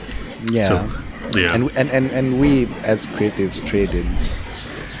 Yeah. So, yeah. And we as creatives trade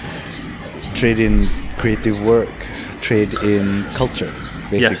in creative work, trade in culture,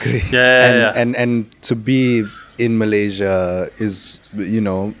 basically. Yes. Yeah. And to be in Malaysia is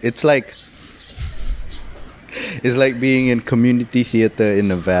it's like being in community theater in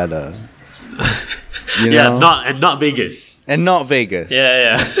Nevada. Not Vegas. And not Vegas.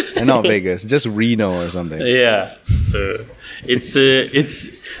 Yeah. And not Vegas, just Reno or something. Yeah. So it's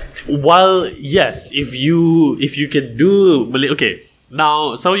while yes, if you can do Malay, okay.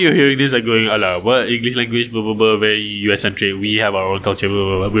 Now some of you are hearing this are going, "Alah, what English language, blah blah blah, very US centric. We have our own culture, blah,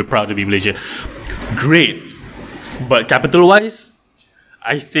 blah, blah. We're proud to be Malaysia." Great, but capital wise,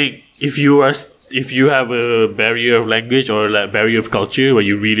 I think if you have a barrier of language or like barrier of culture where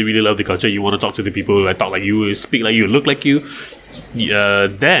you really really love the culture, you want to talk to the people that talk like you, speak like you, look like you,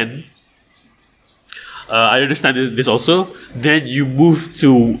 then. I understand this also. Then you move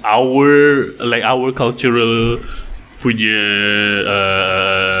to our cultural punya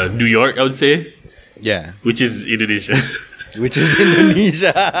New York, I would say. Yeah. Which is Indonesia.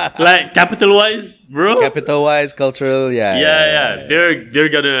 Like capital wise, bro. Capital wise, cultural, yeah. They're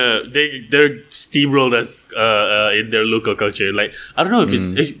steamrolled us in their local culture. Like I don't know if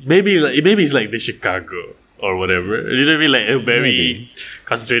it's maybe it's like the Chicago or whatever. You know what I mean? Like a very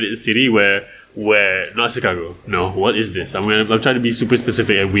concentrated city where not Chicago. No, what is this? I'm trying to be super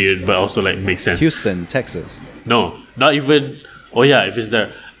specific and weird, but also like make sense. Houston, Texas. No, not even. Oh yeah, if it's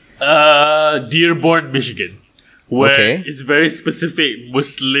there, Dearborn, Michigan, where it's very specific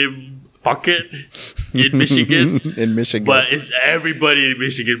Muslim pocket in Michigan. In Michigan, but it's everybody in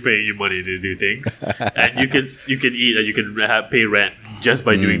Michigan paying you money to do things, and you can eat and you can pay rent just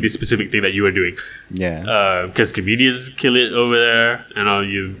by doing this specific thing that you are doing. Yeah. Because comedians kill it over there.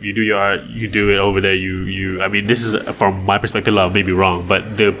 You do your art, you do it over there. I mean, this is from my perspective. I may be wrong,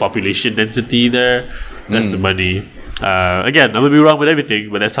 but the population density there, that's the money. Again, I may be wrong with everything,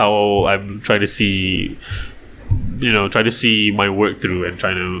 but that's how I'm trying to see try to see my work through and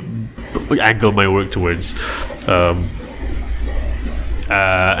try to angle my work towards,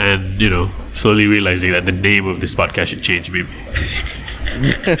 and slowly realizing that the name of this podcast should change, maybe.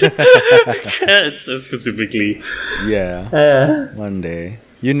 So specifically, one day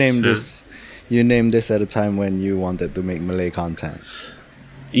you named this. You named this at a time when you wanted to make Malay content.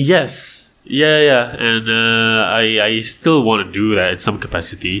 Yes, yeah, and I still want to do that in some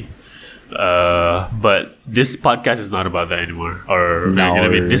capacity. But this podcast is not about that anymore.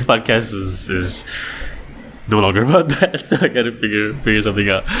 This podcast is no longer about that. So I gotta figure something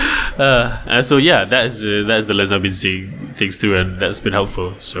out. So yeah, that's the lens I've been seeing things through, and that's been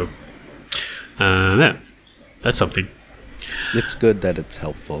helpful. So yeah, that's something. It's good that it's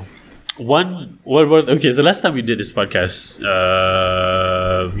helpful. Okay, so the last time we did this podcast,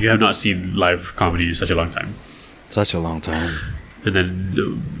 you have not seen live comedy in such a long time. And then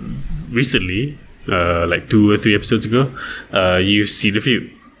recently, like 2 or 3 episodes ago, you've seen a few.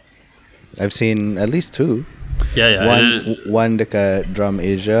 I've seen at least 2. Yeah. One dekat Drum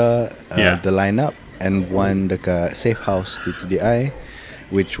Asia, the lineup, and one dekat Safe House TTDI,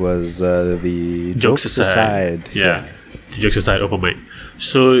 which was the Jokes Aside. Yeah, the Jokes Aside open mic.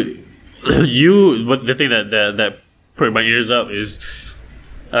 So the thing that perked my ears up is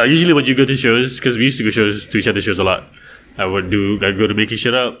usually when you go to shows, because we used to go to each other's shows a lot. I go to Making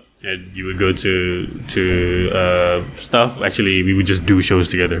Shit Up, and you would go to stuff. Actually, we would just do shows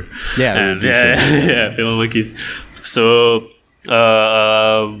together. Film Monkeys. So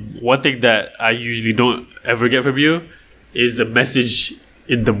one thing that I usually don't ever get from you is a message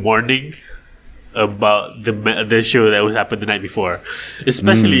in the morning about the show that was happened the night before,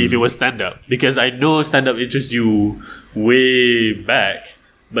 especially if it was stand-up, because I know stand-up interests you way back,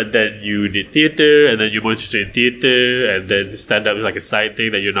 but then you did theater, and then you're more interested in theater, and then stand-up is like a side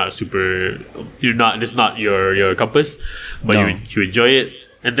thing that it's not your compass, but you enjoy it.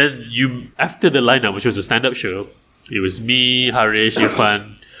 And then after the lineup, which was a stand-up show, it was me, Harish,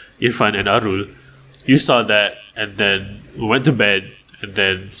 Irfan and Arul. You saw that, and then we went to bed. And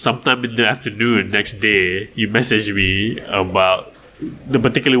then sometime in the afternoon, next day, you messaged me about the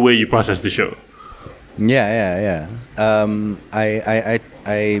particular way you processed the show. Yeah.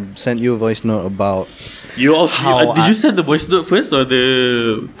 I sent you a voice note about did you send the voice note first or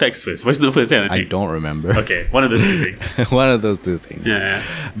the text first? Voice note first, yeah. I don't remember. Okay, one of those two things. One of those two things. Yeah.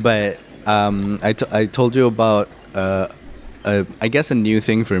 But I told you about I guess a new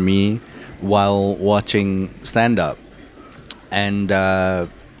thing for me while watching stand-up. And in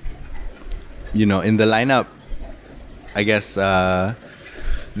the lineup, I guess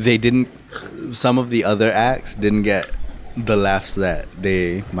some of the other acts didn't get the laughs that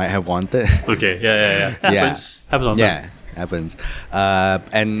they might have wanted. Okay, yeah. Happens all the time. Happens.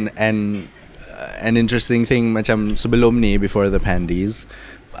 And an interesting thing, macam sebelum ni, before the pandies,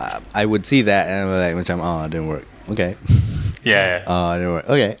 I would see that and I'm like, macam, it didn't work. Okay. Yeah. It didn't work.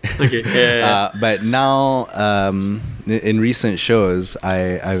 Okay. Okay. Yeah. But now, in recent shows,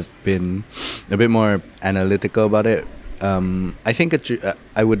 I've been a bit more analytical about it. I think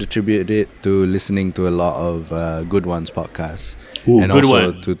I would attribute it to listening to a lot of Good Ones podcasts. And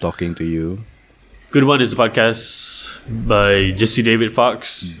also to talking to you. Good One is a podcast by Jesse David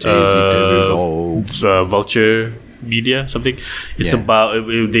Fox. Vulture Media, something. It's about,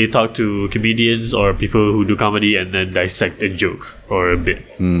 they talk to comedians or people who do comedy and then dissect a joke or a bit.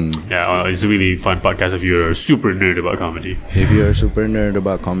 Yeah, it's a really fun podcast if you're a super nerd about comedy. If you're a super nerd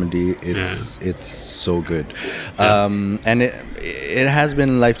about comedy, it's so good. And it has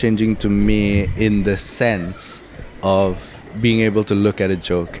been life-changing to me in the sense of being able to look at a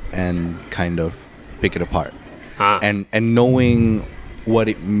joke and kind of pick it apart. And knowing what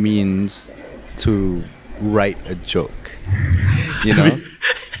it means to write a joke,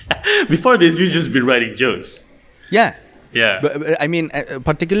 Before this, you've just been writing jokes. Yeah. But I mean,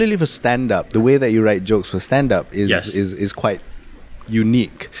 particularly for stand-up, the way that you write jokes for stand-up is quite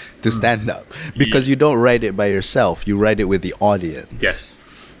unique to stand-up, because you don't write it by yourself, you write it with the audience. Yes.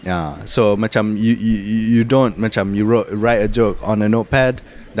 Yeah. So macam you don't macam you write a joke on a notepad.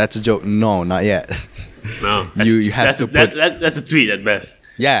 That's a joke. No, not yet. No. You have to put that's a tweet at best.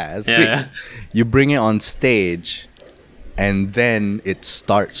 Yeah, it's a tweet. You bring it on stage, and then it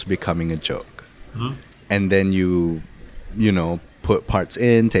starts becoming a joke. And then you put parts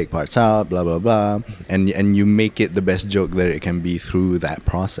in, take parts out, blah blah blah, and you make it the best joke that it can be through that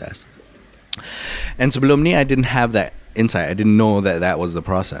process. And sebelum ni, I didn't have that insight. I didn't know that was the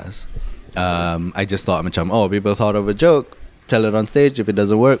process. I just thought macam, people thought of a joke, tell it on stage. If it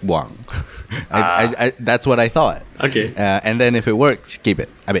doesn't work, buang. I that's what I thought. Okay. And then if it works, keep it.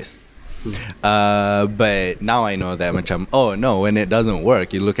 Habis. But now I know that macam, oh no, when it doesn't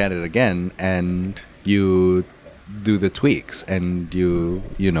work, you look at it again and you do the tweaks and you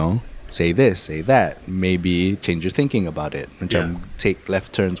know, say this, say that, maybe change your thinking about it. Macam take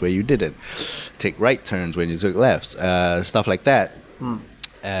left turns where you didn't, take right turns when you took lefts, stuff like that.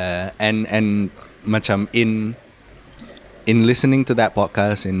 And macam in listening to that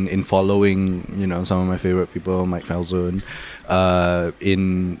podcast, in following, you know, some of my favorite people, Mike Falzon,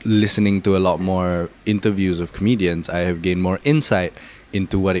 in listening to a lot more interviews of comedians, I have gained more insight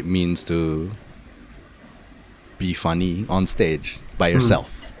into what it means to be funny on stage by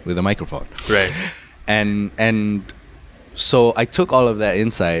yourself with a microphone. Right. And so I took all of that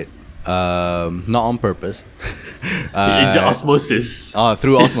insight, not on purpose. Osmosis.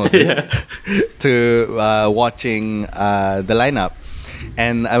 Through osmosis. To watching the lineup.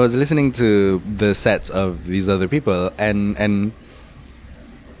 And I was listening to the sets of these other people, and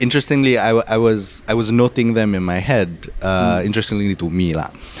interestingly, I was noting them in my head. Interestingly to me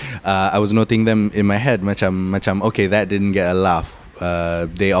lah, I was noting them in my head. Macam okay, that didn't get a laugh.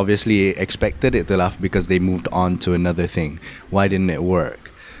 They obviously expected it to laugh because they moved on to another thing. Why didn't it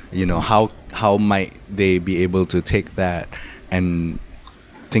work? You know, how might they be able to take that and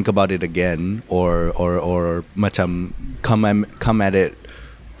think about it again, or macam come at it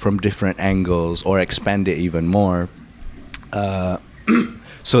from different angles, or expand it even more,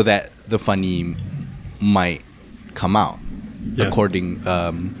 so that the funny might come out according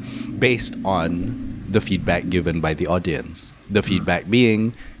based on the feedback given by the audience. The feedback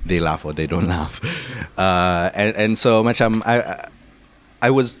being they laugh or they don't laugh, and so macam I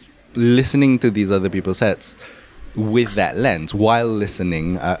was listening to these other people's sets with that lens. While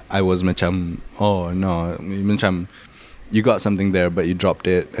listening, I was macam, oh no, macam you got something there but you dropped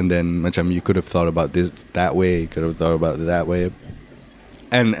it, and then macam you could have thought about this that way, you could have thought about it that way,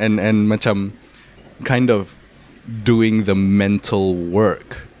 and macam kind of doing the mental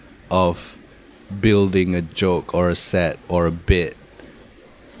work of building a joke or a set or a bit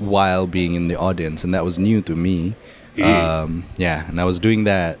while being in the audience, and that was new to me. And I was doing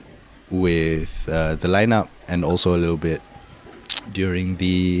that with the lineup, and also a little bit during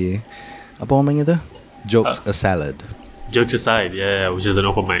the apa orang panggil tu? Jokes a Salad. Jokes aside, which is an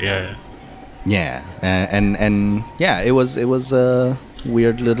open mic, and it was a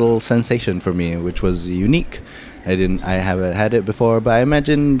weird little sensation for me, which was unique. I haven't had it before, but I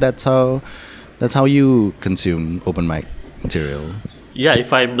imagine that's how you consume open mic material. Yeah,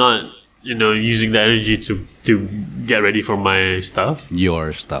 if I'm not, you know, using the energy to get ready for my stuff.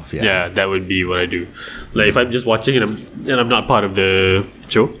 Your stuff, yeah. Yeah, that would be what I do. Like if I'm just watching and I'm not part of the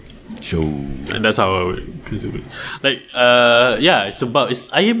show. And that's how I would consume it. Like,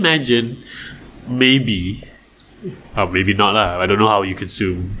 I imagine maybe not lah. I don't know how you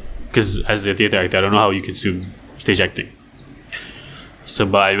consume, because as a theatre actor, I don't know how you consume stage acting. So,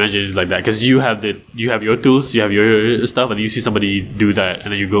 but I imagine it's like that, because you have your tools, you have your stuff, and you see somebody do that,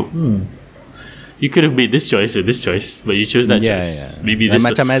 and then you go, you could have made this choice or this choice, but you chose that choice. Yeah. Maybe this.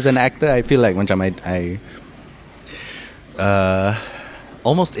 Macam as an actor, I feel like macam I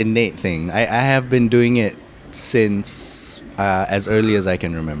almost innate thing. I have been doing it since as early as I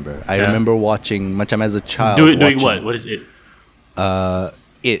can remember. I remember watching macam as a child. Doing what? What is it? Macam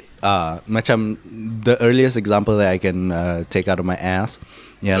the earliest example that I can take out of my ass,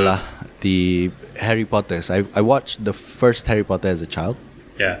 the Harry Potters. I watched the first Harry Potter as a child.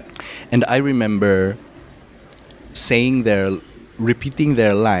 Yeah. And I remember repeating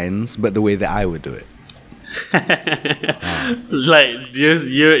their lines, but the way that I would do it. Like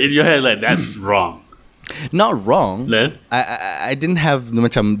you're in your head like that's wrong. Not wrong. Then? I didn't have the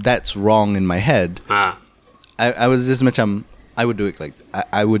macam that's wrong in my head. I was just macam I would do it like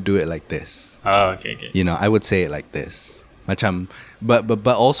I would do it like this. Oh, okay. You know, I would say it like this. Macam,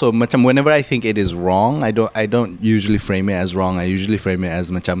 but also macam whenever I think it is wrong, I don't usually frame it as wrong. I usually frame it as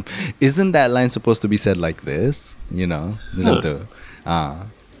macam, isn't that line supposed to be said like this? You know, macam tu.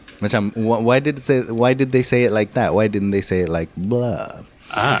 Macam why did they say it like that? Why didn't they say it like blah?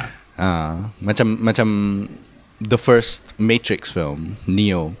 Macam the first Matrix film,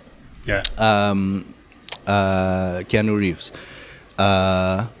 Neo. Yeah. Keanu Reeves.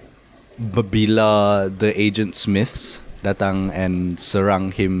 Bila the Agent Smiths datang and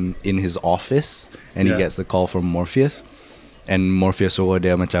serang him in his office, and he gets the call from Morpheus, and Morpheus suruh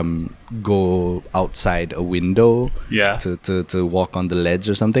dia macam go outside a window to walk on the ledge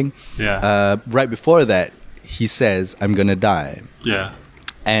or something. Right before that, he says, "I'm gonna die." Yeah.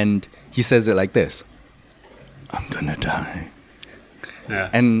 And he says it like this: "I'm gonna die."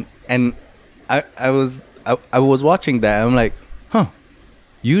 Yeah. And I was watching that, and I'm like, huh,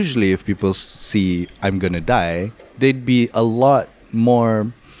 usually if people see I'm gonna die, they'd be a lot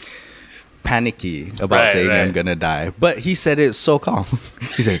more panicky about saying I'm gonna die. But he said it so calm.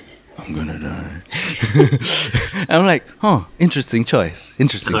 He said, I'm gonna die. And I'm like, interesting choice.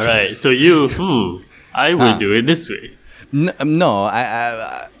 Interesting All choice. right. So I would do it this way. No,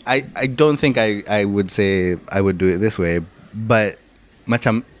 I don't think I would say I would do it this way. But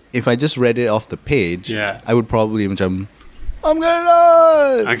macam, if I just read it off the page, I would probably macam, I'm gonna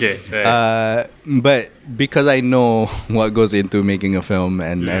die. Okay. Right. But because I know what goes into making a film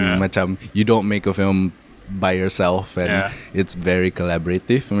and macam, you don't make a film by yourself and it's very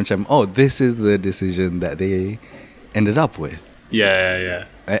collaborative. Macam, this is the decision that they ended up with. Yeah.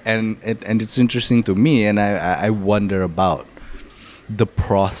 And it's interesting to me, and I wonder about the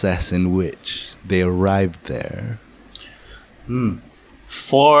process in which they arrived there. I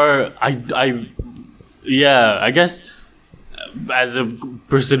guess as a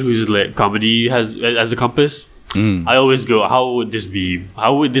person who's like comedy has as a compass, I always go, how would this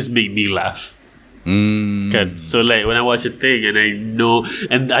make me laugh? Okay, so like when I watch a thing and I know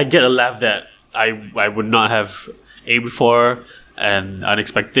and I get a laugh that I would not have aimed for and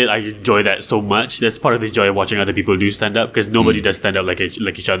unexpected, I enjoy that so much. That's part of the joy of watching other people do stand up, because nobody does stand up like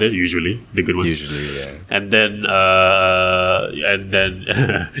each other usually, the good ones. Usually, yeah. And then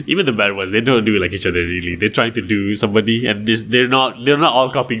even the bad ones, they don't do it like each other really. They're trying to do somebody, and they're not all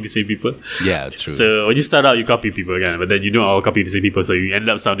copying the same people. Yeah, true. So when you start out, you copy people again, but then you don't all copy the same people, so you end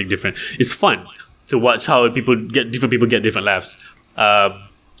up sounding different. It's fun to watch how different people get different laughs. And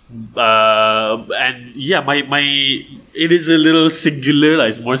yeah, my it is a little singular. Like,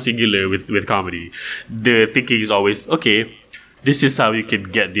 it's more singular with comedy. The thinking is always, okay, this is how you can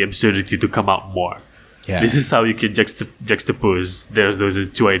get the absurdity to come out more. Yeah. This is how you can juxtapose those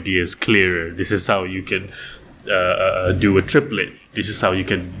two ideas clearer. This is how you can do a triplet. This is how you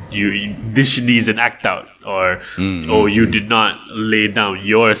can this needs an act out, or you did not lay down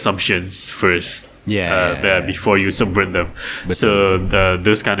your assumptions first. Before you subvert them. So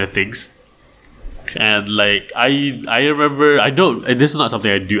those kind of things. And like I remember, and this is not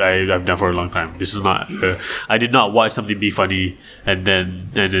something I've done for a long time. This is not I did not watch something be funny and then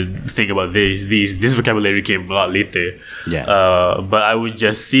think about this vocabulary came a lot later. But I would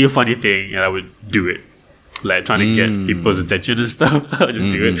just see a funny thing and I would do it, like trying to get people's attention and stuff. I would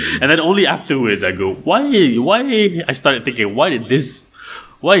just do it, and then only afterwards I go, why I started thinking, why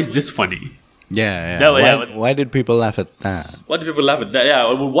is this funny? Why did people laugh at that? Why did people laugh at that? Yeah,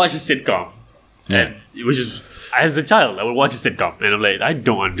 I would watch a sitcom. And it was just, as a child, I would watch a sitcom. And I'm like, I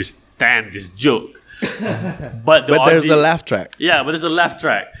don't understand this joke. But there's a laugh track. Yeah, but there's a laugh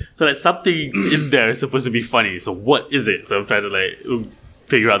track. So like something in there is supposed to be funny. So what is it? So I'm trying to like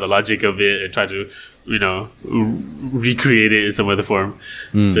figure out the logic of it and try to, recreate it in some other form.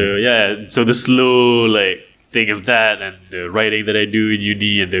 So yeah, so the slow like thing of that, and the writing that I do in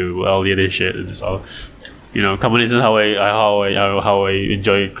uni, and all the other shit, and it's all, comedy is how I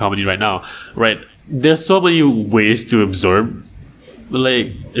enjoy comedy right now. Right, there's so many ways to absorb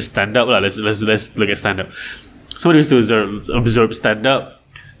like stand up. Let's look at stand up. So many ways to absorb stand up,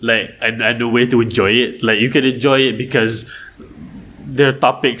 like and a way to enjoy it. Like you can enjoy it because their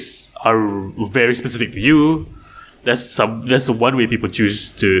topics are very specific to you. That's one way people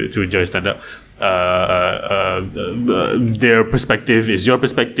choose to enjoy stand up. Their perspective is your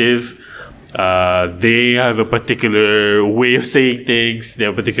perspective. They have a particular way of saying things. They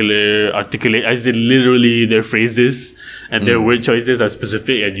have a particular articulate, as in literally their phrases and their word choices are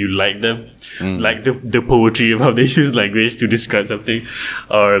specific, and you like them. Like the poetry of how they use language to describe something,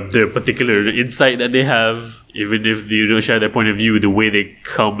 or their particular insight that they have. Even if you don't share their point of view, the way they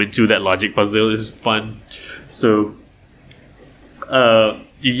come into that logic puzzle is fun. So, so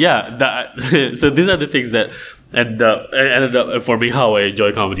these are the things that ended up informing how I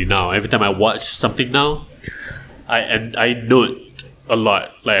enjoy comedy now. Every time I watch something now, I note a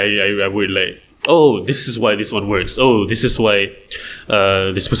lot. Like I would like, oh, this is why this one works. Oh, this is why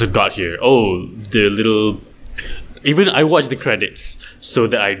this person got here. Oh, the little. Even I watch the credits so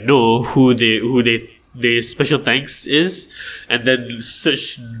that I know who the special thanks is, and then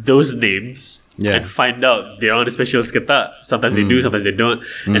search those names and find out they're on the special skata. Sometimes they do, sometimes they don't,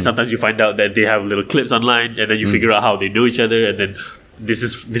 and sometimes you find out that they have little clips online, and then you figure out how they know each other, and then this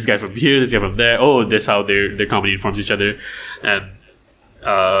is this guy from here, this guy from there. Oh, that's how their comedy informs each other, and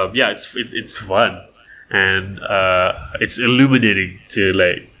it's fun, and it's illuminating to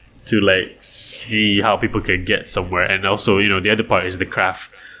see how people can get somewhere. And also, the other part is the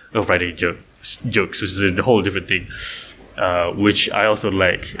craft of writing jokes, which is a whole different thing, which I also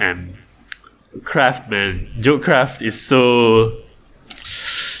like. And craft, man, joke craft is so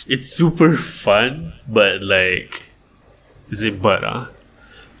It's super fun, but like, is it but?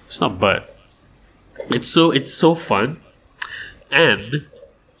 It's not but. It's so fun, and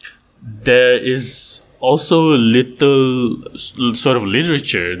there is also little sort of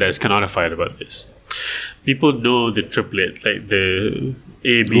literature that's canonified about this. People know the triplet, like the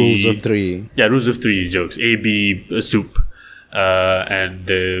A B Rules of three. Yeah, rules of three jokes. A B soup, and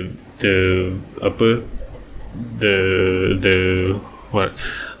the upper the what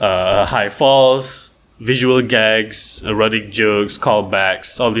high falls, visual gags, running jokes,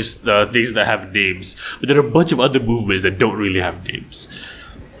 callbacks, all these things that have names. But there are a bunch of other movements that don't really have names,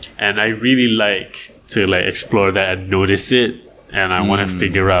 and I really like to like explore that and notice it. And I want to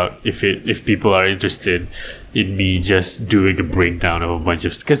figure out if people are interested in me just doing a breakdown of a bunch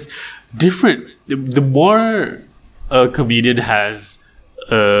of, because the more a comedian has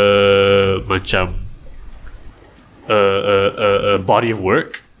macam a body of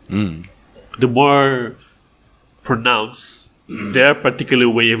work, the more pronounced their particular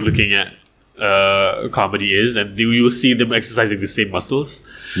way of looking at comedy is, and you will see them exercising the same muscles.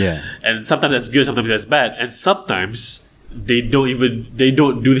 Yeah. And sometimes that's good, sometimes that's bad, and sometimes they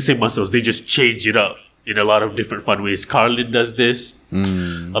don't do the same muscles. They just change it up in a lot of different fun ways. Carlin does this a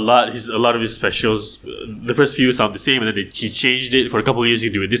lot. A lot of his specials, the first few sound the same, and then he changed it for a couple of years. He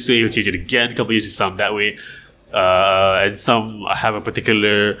do it this way. He'll change it again. A couple of years, it sound that way. And some have a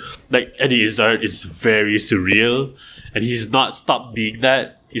particular, like Eddie Izzard is very surreal, and he's not stopped being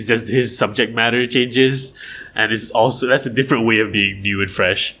that. It's just his subject matter changes, and it's also that's a different way of being new and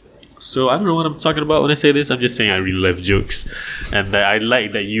fresh. So I don't know what I'm talking about when I say this. I'm just saying I really love jokes, and that I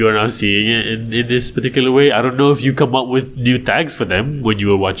like that you are now seeing it in this particular way. I don't know if you come up with new tags for them when you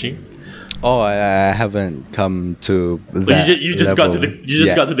were watching. Oh, I haven't come to that. But you just level.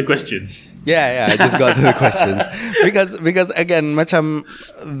 got to the questions. Yeah, I just got to the questions because again, macam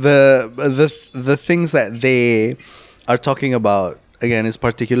the things that they are talking about again is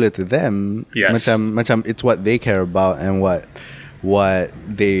particular to them. Yes. Macam it's what they care about and what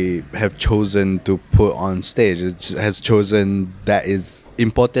they have chosen to put on stage. It has chosen that is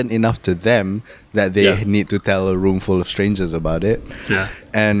important enough to them that they need to tell a room full of strangers about it. Yeah.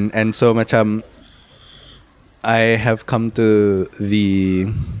 And so macam I have come to the,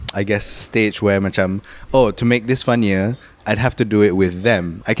 I guess, stage where macam, to make this funnier, I'd have to do it with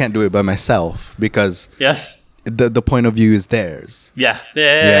them. I can't do it by myself because the point of view is theirs. Yeah.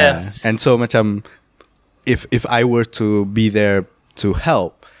 And so macam if I were to be there to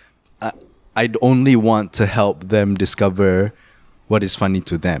help, I'd only want to help them discover what is funny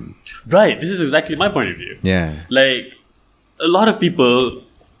to them. Right. This is exactly my point of view. Yeah. Like, a lot of people,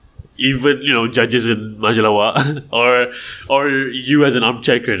 even, judges in Majalawa or you as an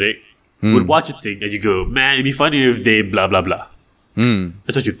armchair critic would watch a thing and you go, man, it'd be funny if they blah, blah, blah.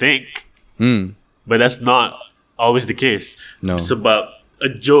 That's what you think. But that's not always the case. No. It's about a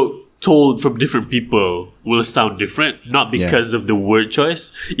joke told from different people will sound different, not because of the word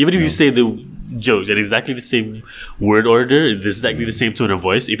choice. Even if you say the jokes at exactly the same word order, exactly the same tone of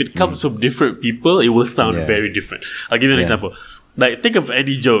voice, if it comes from different people, it will sound very different. I'll give you an example. Like, think of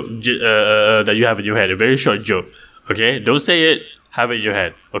any joke that you have in your head, a very short joke. Okay? Don't say it, have it in your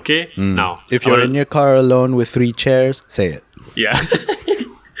head. Okay? Now, if you're in your car alone with 3 chairs, say it. Yeah.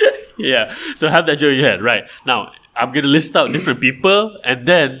 Yeah. So have that joke in your head. Right. Now, I'm going to list out different people, and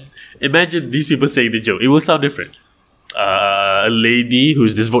then imagine these people saying the joke. It will sound different. A lady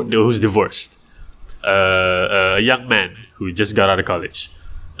who's divorced. A young man who just got out of college.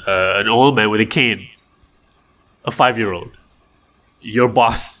 An old man with a cane. A 5-year-old. Your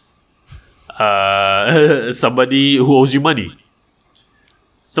boss. Somebody who owes you money.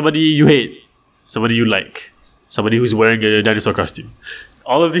 Somebody you hate. Somebody you like. Somebody who's wearing a dinosaur costume.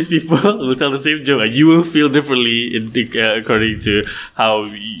 All of these people will tell the same joke, and you will feel differently according to how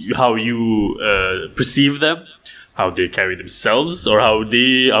you perceive them, how they carry themselves, or how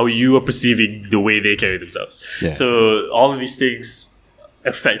you are perceiving the way they carry themselves. Yeah. So all of these things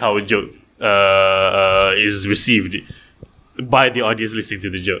affect how a joke is received by the audience listening to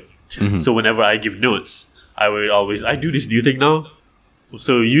the joke. So whenever I give notes, I do this new thing now.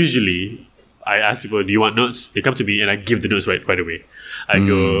 So usually I ask people, do you want notes? They come to me and I give the notes right away. I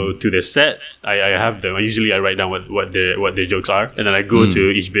go to their set. I have them. I write down what their jokes are, and then I go to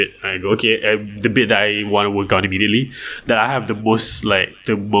each bit. And I go, okay, the bit that I want to work on immediately, that I have the most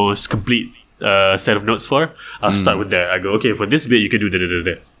complete set of notes for. I'll start with there. I go, okay, for this bit you can do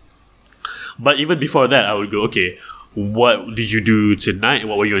da. But even before that, I would go, okay, what did you do tonight?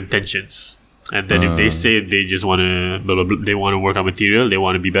 What were your intentions? And then if they say they just want to they want to work on material, they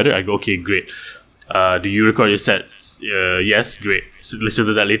want to be better, I go, okay, great. Do you record your sets? Yes, great. So listen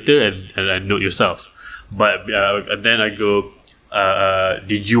to that later and note yourself. But and then I go,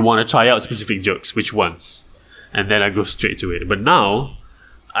 did you want to try out specific jokes? Which ones? And then I go straight to it. But now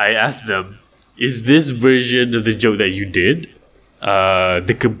I ask them, is this version of the joke that you did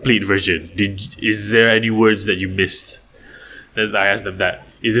the complete version? Is there any words that you missed? Then I ask them that.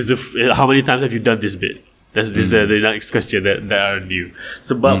 Is this how many times have you done this bit? This is the next question that are new.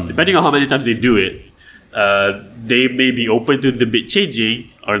 So, but depending on how many times they do it, they may be open to the bit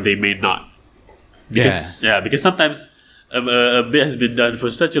changing, or they may not. Because sometimes a bit has been done for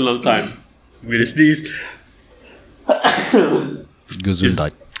such a long time. With a sneeze,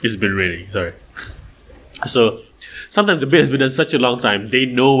 it's been raining. Sorry. So sometimes the bit has been done such a long time. They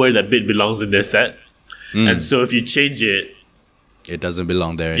know where that bit belongs in their set, and so if you change it, it doesn't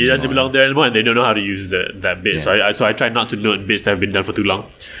belong there anymore. It doesn't belong there anymore, and they don't know how to use that bit. Yeah. So I try not to note bits that have been done for too long.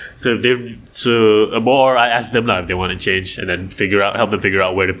 So or I ask them if they want to change, and then help them figure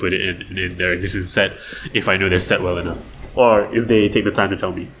out where to put it in their existing set, if I know their set well enough, or if they take the time to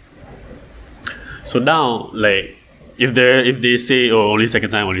tell me. So now, like, if they say, oh, only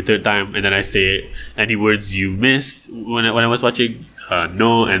second time, only third time, and then I say any words you missed when I was watching,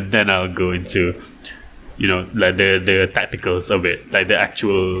 no, and then I'll go into, like the tacticals of it, like the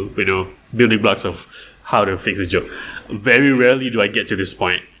actual, building blocks of how to fix a joke. Very rarely do I get to this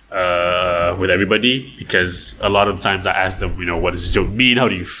point with everybody, because a lot of times I ask them, what does this joke mean? How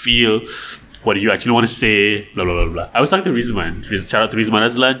do you feel? What do you actually want to say? Blah, blah, blah, blah. I was talking to Rizman. Shout out to Rizman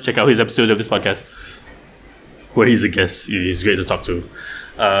Azlan. Check out his episodes of this podcast where he's a guest. He's great to talk to.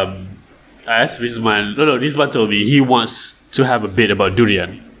 I asked Rizman. Rizman told me he wants to have a bit about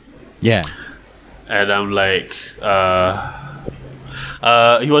durian. Yeah. And I'm like, he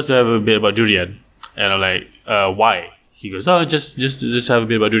wants to have a bit about durian. And I'm like, why? He goes, just have a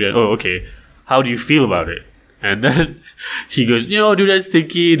bit about durian. Oh, okay. How do you feel about it? And then he goes, durian's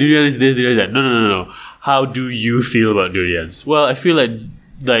sticky, durian is this, durian is that. No. How do you feel about durians? Well, I feel like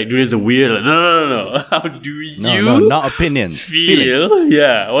durians are weird. Like, no. How do you not opinions. feel? Feelings.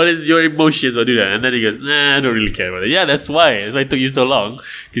 Yeah. What is your emotions about durian? And then he goes, I don't really care about it. Yeah, that's why it took you so long,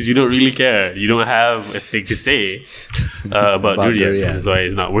 because you don't really care. You don't have a thing to say about durian. This is why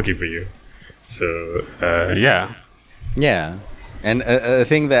it's not working for you. So, yeah. Yeah. And a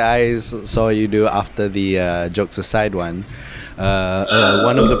thing that I saw you do after the Jokes Aside one,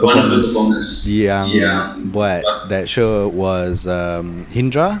 one of the performers yang buat that show was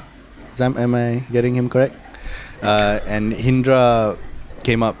Hindra. Am I getting him correct? And Hindra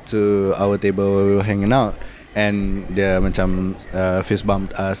came up to our table where we were hanging out, and dia macam fist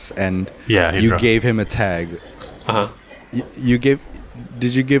bumped us, and you gave him a tag.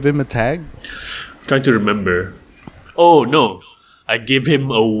 Did you give him a tag? I'm trying to remember. Oh no, I gave him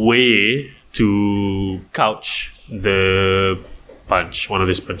a way to couch the punch, one of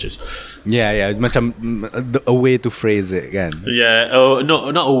his punches. Yeah, macam a way to phrase it again. Yeah,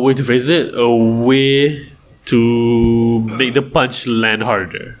 no, not a way to phrase it, a way to make the punch land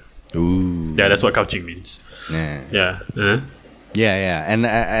harder. Ooh. Yeah, that's what couching means. Yeah. Yeah. Yeah,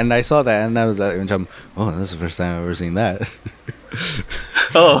 and I saw that, and I was like, oh, that's the first time I've ever seen that.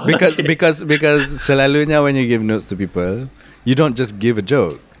 Oh, because selalunya when you give notes to people, you don't just give a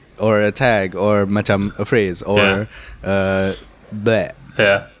joke or a tag or macam a phrase or that.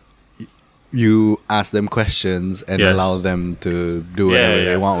 Yeah. You ask them questions and allow them to do whatever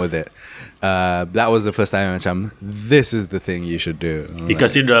they want with it. That was the first time this is the thing you should do.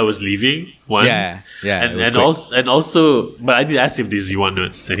 Because Indra was leaving. One. Yeah. And also, but I did ask him, "Does he want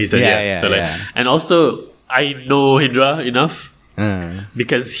notes?" And he said yes. And also, I know Indra enough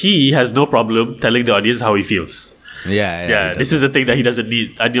because he has no problem telling the audience how he feels. Yeah. This is a thing that he doesn't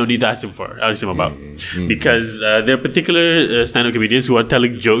need. I don't need to ask him about, because there are particular stand-up comedians who are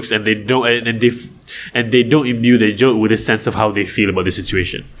telling jokes and they don't imbue their joke with a sense of how they feel about the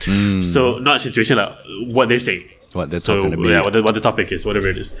situation. So not situation, like what they're saying, what they're talking about. Yeah, what the topic is, whatever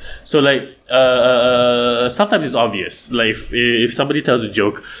it is. So like sometimes it's obvious. Like if somebody tells a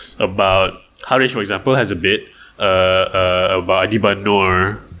joke about Harish, for example, has a bit about Adiba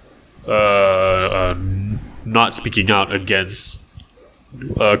Noor not speaking out against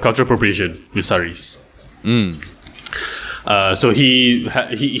cultural appropriation with saris. So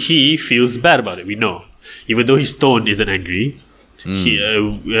he feels bad about it. We know, even though his tone isn't angry, he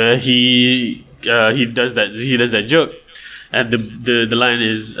does that joke, and the line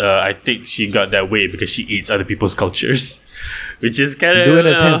is, I think she got that way because she eats other people's cultures, which is kind of do it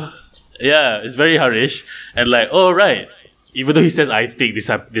as him. Yeah, it's very Harish, and like, oh right. Even though he says, I think this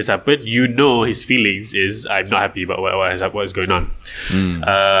happened, his feelings is, I'm not happy about what is going on.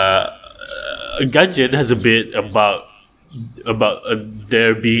 Ganjen has a bit about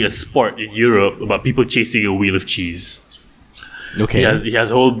there being a sport in Europe about people chasing a wheel of cheese. Okay. He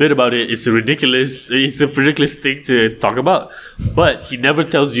has a whole bit about it. It's a ridiculous thing to talk about, but he never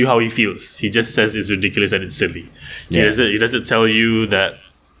tells you how he feels. He just says it's ridiculous and it's silly. Yeah. He doesn't tell you that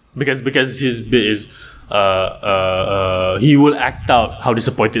because his bit is he will act out how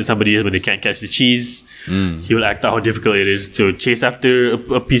disappointed somebody is when they can't catch the cheese. He will act out how difficult it is to chase after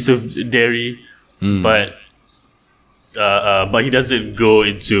a piece of dairy, but he doesn't go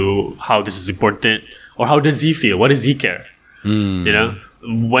into how this is important or how does he feel. What does he care? You know,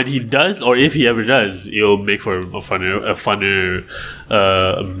 when he does, or if he ever does, it'll make for a funner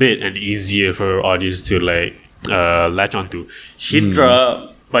bit and easier for audience to latch onto.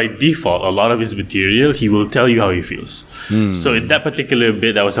 Hydra, by default, a lot of his material, he will tell you how he feels. So in that particular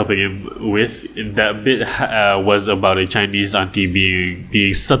bit that I was helping him with, that bit was about a Chinese auntie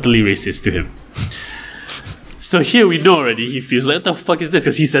being subtly racist to him. So here we know already he feels like, what the fuck is this?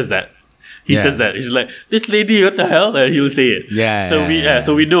 Because he says that. He says that. He's like, this lady, what the hell? And he'll say it.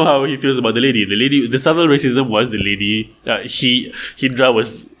 So we know how he feels about the lady. The subtle racism was the lady. Hydra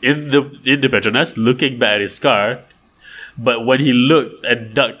was in the Petronas looking back at his car. But when he looked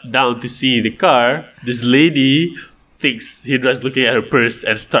and ducked down to see the car, this lady thinks Hydra's looking at her purse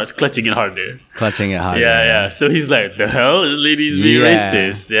and starts clutching it harder. Yeah. So he's like, the hell? This lady's being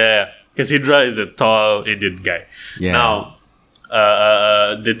racist. Yeah. Because Hydra is a tall Indian guy. Yeah. Now,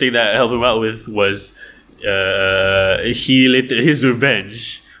 the thing that I helped him out with was his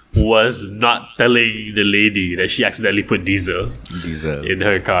revenge was not telling the lady that she accidentally put diesel in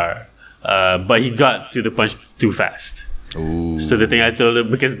her car. But he got to the punch too fast. Ooh. So the thing I told him,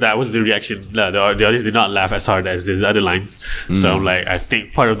 because that was the reaction, the audience did not laugh as hard as these other lines. So I'm like, I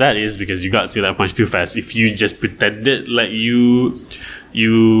think part of that is because you got to that punch too fast. If you just pretended like you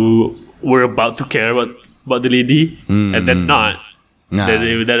were about to care about the lady and then not,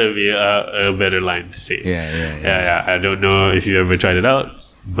 then that would be a better line to say. Yeah. I don't know if you ever tried it out,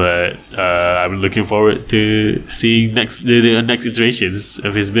 but I'm looking forward to seeing the next iterations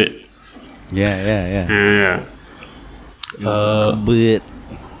of his bit. Yeah. So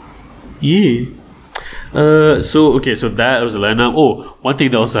that was the lineup. Oh, one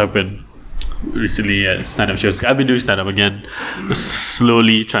thing that also happened recently at stand-up shows. I've been doing stand-up again,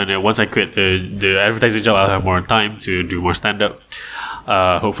 slowly trying to. Once I quit the advertising job, I'll have more time to do more stand-up.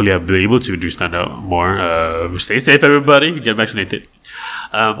 Hopefully, I'll be able to do stand-up more. Stay safe, everybody. Get vaccinated.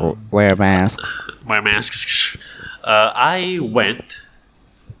 Wear masks. I went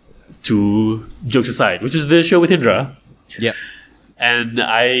to Jokes Aside, which is the show with Hydra. Yep. And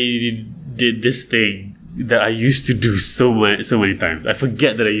I did this thing that I used to do so many times. I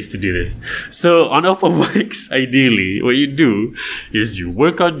forget that I used to do this. So on open mics, ideally, what you do is you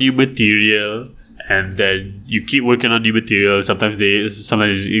work on new material and then you keep working on new material. Sometimes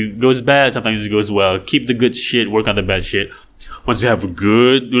it goes bad, sometimes it goes well. Keep the good shit, work on the bad shit. Once you have a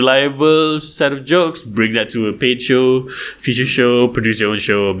good, reliable set of jokes, bring that to a paid show, feature show, produce your own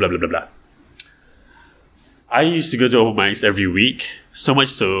show, blah, blah, blah, blah. I used to go to open mics every week, so much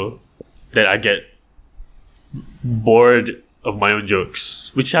so that I get bored of my own jokes,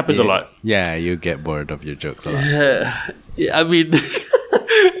 which happens a lot. Yeah, you get bored of your jokes a lot. Yeah, I mean,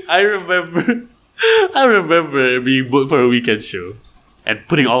 I remember being booked for a weekend show and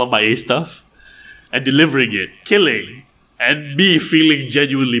putting all of my A stuff and delivering it, killing, and me feeling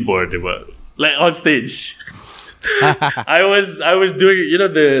genuinely bored about, like, on stage. I was doing,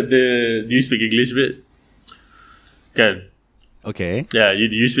 the do you speak English bit? Can. Okay. Yeah, do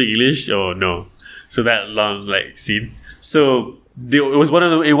you speak English? Oh no. So that long scene. So it was one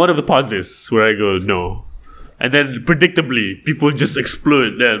of the pauses where I go no, and then predictably people just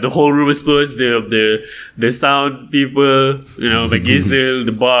explode. The whole room explodes. The sound people, like Gizel,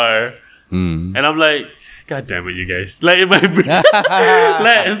 the bar, and I'm like, God damn it, you guys! Like in my brain,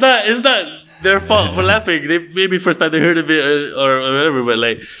 it's not their fault for laughing. They maybe first time they heard of it or whatever, but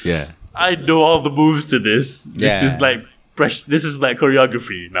I know all the moves to this. This is like this is like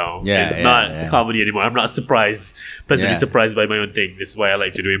choreography now. It's not comedy anymore. I'm not pleasantly surprised by my own thing. This is why I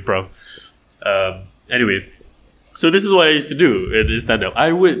like to do improv. Anyway, so this is what I used to do in stand-up.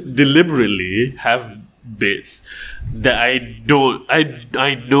 I would deliberately have bits that I know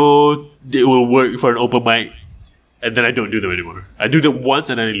they will work for an open mic, and then I don't do them anymore. I do them once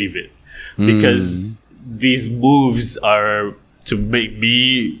and then I leave it because these moves are to make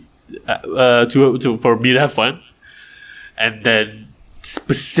me for me to have fun, and then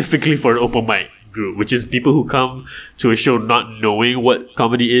specifically for an open mic group, which is people who come to a show not knowing what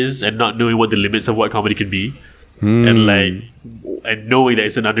comedy is and not knowing what the limits of what comedy can be. and like and knowing that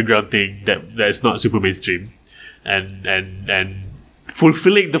it's an underground thing that is not super mainstream, and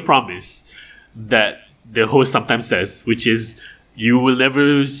fulfilling the promise that the host sometimes says, which is you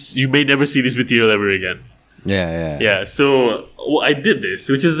may never see this material ever again. Yeah. So I did this,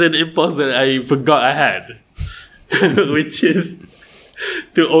 which is an impulse that I forgot I had, which is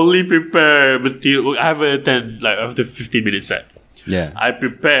to only prepare material. I have a 15-minute set. Yeah. I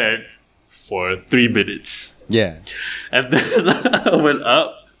prepared for 3 minutes. Yeah. And then I went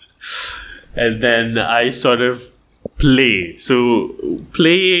up, and then I sort of played. So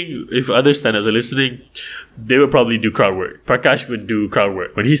playing, if other stand-ups are listening, they would probably do crowd work. Prakash would do crowd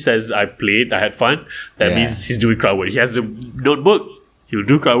work. When he says I played, I had fun, that means he's doing crowd work. He has a notebook, he'll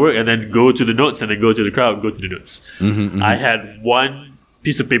do crowd work and then go to the notes and then go to the crowd, go to the notes. I had one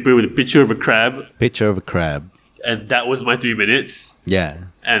piece of paper with a picture of a crab. And that was my 3 minutes. Yeah.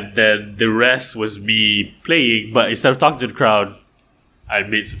 And then the rest was me playing, but instead of talking to the crowd, I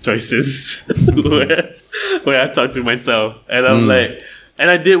made some choices where I talked to myself. And I'm like, and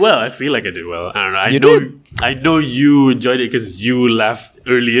I did well. I feel like I did well. I don't know. I know you enjoyed it because you laughed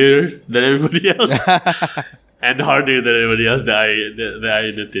earlier than everybody else and harder than everybody else that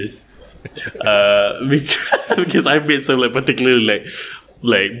I noticed. Because I made some like particularly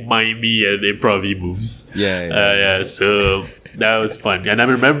like mimey and improv moves. So that was fun. And I'm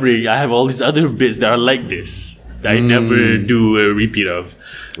remembering I have all these other bits that are like this that I never do a repeat of.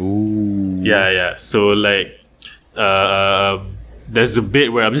 Ooh. Yeah. So like there's a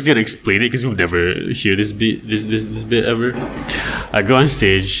bit where I'm just gonna explain it because you'll never hear this bit ever. I go on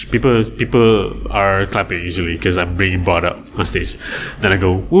stage, people are clapping usually because I'm being brought up on stage. Then I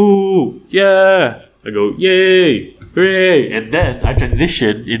go, woo, yeah. I go, yay, hooray, and then I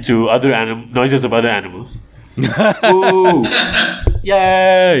transition into other noises of other animals. Woo,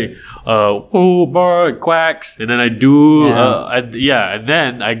 yay, woo, bird quacks, and then I do, and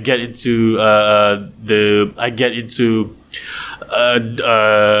then I get into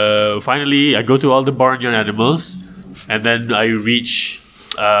finally I go to all the barnyard animals, and then I reach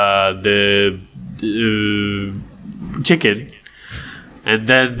the chicken, and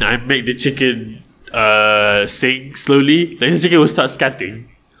then I make the chicken sing slowly. Like the chicken will start scatting.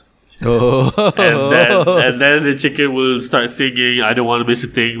 And then the chicken will start singing I Don't Want to Miss a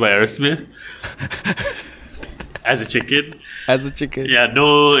Thing by Aerosmith. As a chicken. Yeah,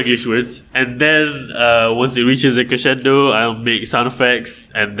 no English words. And then once it reaches a crescendo, I'll make sound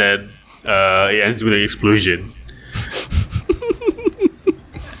effects, and then it ends with an explosion.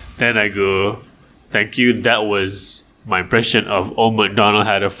 Then I go, thank you, that was my impression of Old MacDonald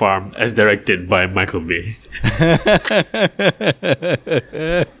Had a Farm as directed by Michael Bay.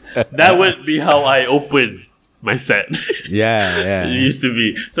 That would be how I open my set. Yeah. It used to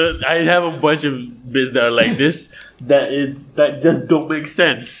be. So I have a bunch of bits that are like this that just don't make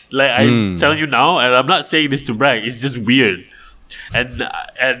sense. Like I'm telling you now, and I'm not saying this to brag, it's just weird. And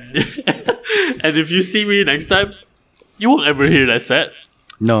and if you see me next time, you won't ever hear that set.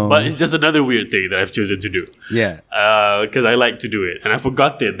 No. But it's just another weird thing that I've chosen to do. Yeah. Because I like to do it. And I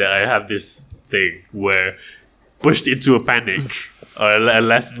forgot that I have this thing where, pushed into a panic or a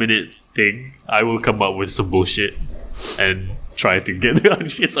last minute thing, I will come up with some bullshit and try to get the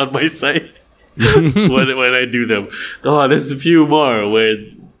audience on my side when I do them. Oh, there's a few more where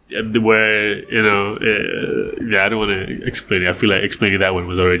you know, I don't want to explain it. I feel like explaining that one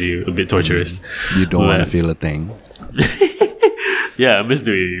was already a bit torturous. You don't want to feel a thing. Yeah, I miss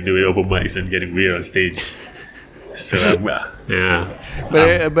doing open mics and getting weird on stage. So yeah,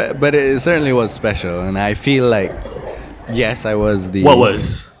 but it certainly was special, and I feel like yes, I was the. What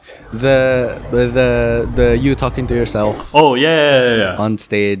was the you talking to yourself? Oh yeah. On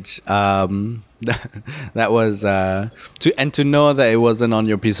stage. That was to know that it wasn't on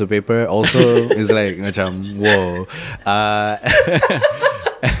your piece of paper also is like macam whoa.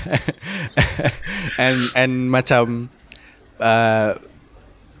 And macam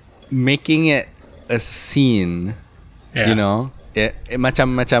making it a scene, you know, it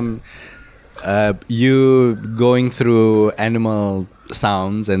macam you going through animal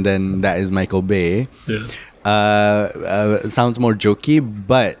sounds, and then that is Michael Bay. Sounds more jokey,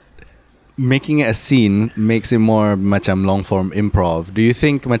 but making it a scene makes it more macam long form improv. Do you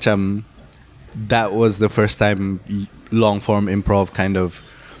think macam that was the first time long form improv kind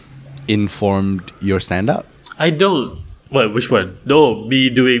of informed your stand up? I don't. What? Which one? No, me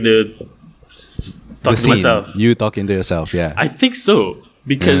doing the talking to myself. You talking to yourself, yeah. I think so,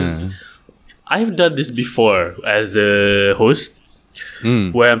 because I've done this before as a host,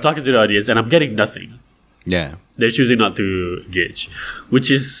 where I'm talking to the audience and I'm getting nothing. Yeah. They're choosing not to engage,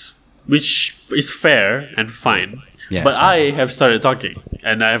 which is which is fair and fine. Yeah, But it's fine. I have started talking,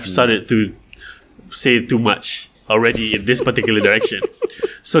 and I have started to say too much already in this particular direction.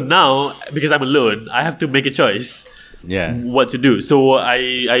 So now, because I'm alone, I have to make a choice Yeah. what to do. So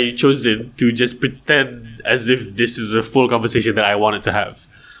I chosen to just pretend as if this is a full conversation that I wanted to have.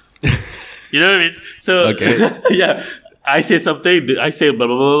 You know what I mean? So Okay. yeah, I say something. I say blah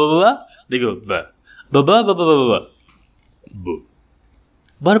blah blah blah blah. They go blah blah blah blah blah blah blah. Boo.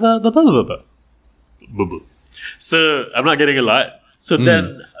 Blah blah blah blah blah blah. Boo boo. So I'm not getting a lot. So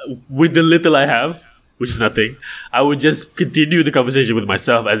then, with the little I have, which is nothing, I would just continue the conversation with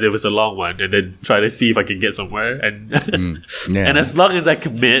myself as if it's a long one, and then try to see if I can get somewhere. And Yeah. and as long as I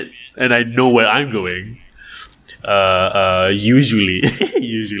commit and I know where I'm going, usually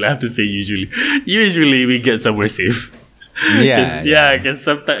I have to say usually we get somewhere safe. Yeah. Because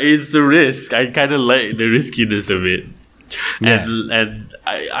sometimes it's a risk. I kind of like the riskiness of it. Yeah. And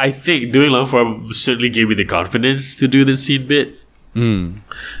I think doing long form certainly gave me the confidence to do the scene bit,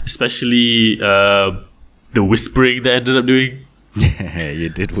 especially the whispering that I ended up doing. Yeah, you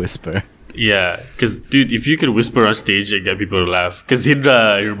did whisper. Yeah, because dude, if you could whisper on stage and get people to laugh, because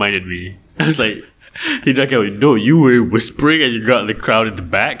Hindra reminded me, I was like, Hindra, no, you were whispering and you got the crowd in the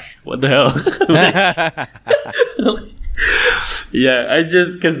back. What the hell? Yeah, I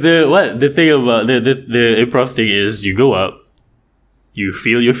just because the thing about the improv thing is you go up, you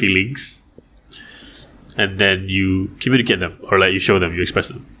feel your feelings, and then you communicate them or like you show them, you express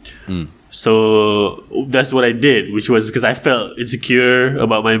them. So that's what I did, which was because I felt insecure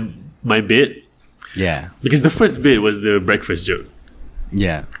about my bit, Yeah. because the first bit was the breakfast joke.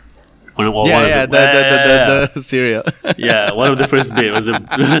 Yeah. One of Yeah, the- the cereal. yeah, one of the first bit was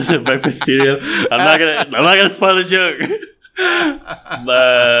the breakfast cereal. I'm not gonna spoil the joke.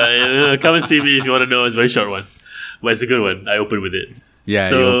 But come and see me if you want to know. It's a very short one, but it's a good one. I opened with it. Yeah,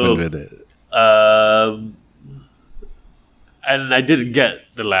 So, you opened with it. And I didn't get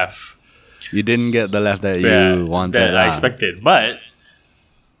the laugh. You didn't get the laugh that Yeah, you wanted. that I expected. But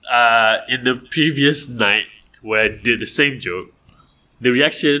in the previous night where I did the same joke, the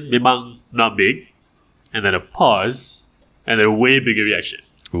reaction memang not big, and then a pause, and then a way bigger reaction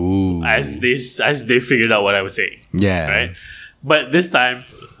Ooh. as they figured out what I was saying. Yeah. Right? But this time,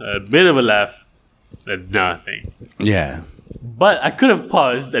 a bit of a laugh, and nothing. Yeah. But I could have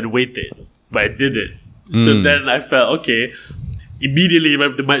paused and waited, but I didn't. So then I felt, okay, immediately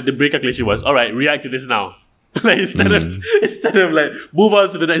the break calculation was, all right, react to this now. Like instead of like move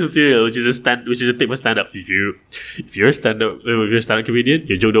on to the next material, which is a tip for stand up. If you're a stand up comedian,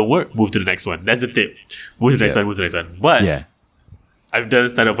 your joke don't work, move to the next one. That's the tip. Move to the next one, move to the next one. But Yeah. I've done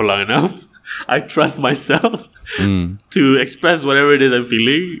stand up for long enough. I trust myself to express whatever it is I'm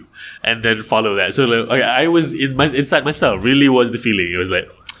feeling and then follow that. So like, okay, I was inside myself, really was the feeling. It was like,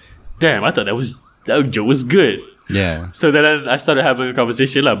 damn, I thought that joke was good. Yeah. So then I started having a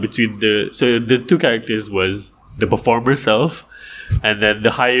conversation between the two characters was the performer self and then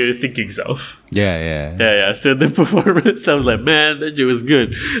the higher thinking self. Yeah. Yeah. So the performer self was like, man, that joke was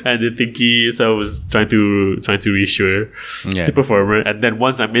good. And the thinky self was trying to reassure Yeah. the performer. And then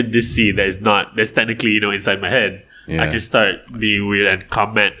once I'm in this scene that's technically, inside my head, Yeah. I can start being weird and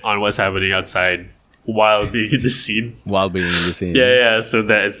comment on what's happening outside while being in the scene. While being in the scene. Yeah. So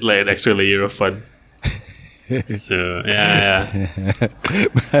that is like an extra layer of fun. So yeah.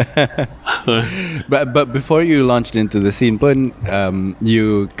 But before you launched into the scene, pun,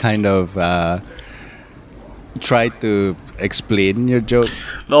 you kind of tried to explain your joke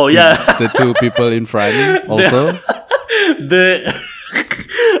Oh to yeah. the two people in front also.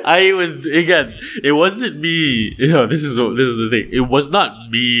 I was again. It wasn't me. This is the thing. It was not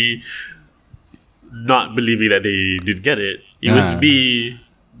me not believing that they didn't get it. It was me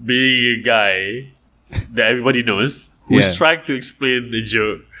being a guy that everybody knows who's Yeah. trying to explain the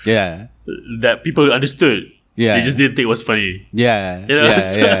joke Yeah. that people understood. Yeah. They just didn't think it was funny. Yeah. You know?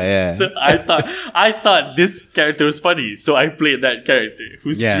 Yeah. So I thought this character was funny, so I played that character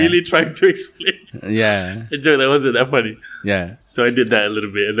who's Yeah. really trying to explain Yeah. a joke that wasn't that funny. Yeah. So I did that a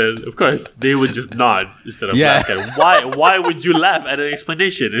little bit, and then of course they would just nod instead of Yeah. laugh. And why would you laugh at an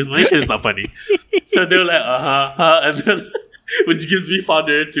explanation? Explanation is not funny. So they were like, and then which gives me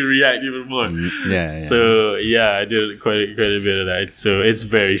fodder to react even more. Yeah. So yeah, I did quite a bit of that. So it's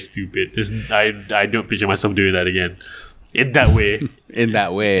very stupid. I don't picture myself doing that again in that way. In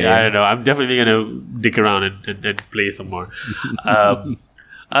that way. I don't know. I'm definitely gonna dick around and play some more.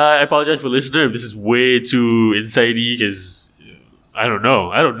 I apologize for listener if this is way too insidey because I don't know.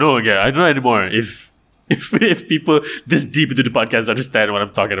 I don't know again. I don't know anymore if people this deep into the podcast understand what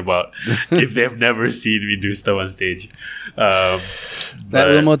I'm talking about if they've never seen me do stuff on stage. That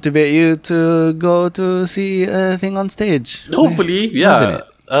will motivate you to go to see a thing on stage. Hopefully, Wasn't it?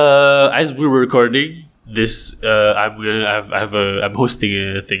 As we were recording this, I'm hosting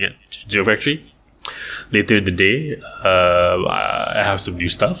a thing at Geo Factory later in the day. I have some new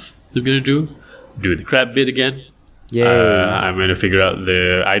stuff I'm gonna do the crab bit again. Yay. I'm gonna figure out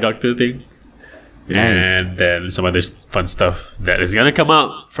the eye doctor thing. Nice. And then some other fun stuff that is gonna come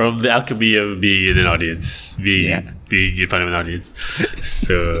out from the alchemy of being in an audience, being in front of an audience.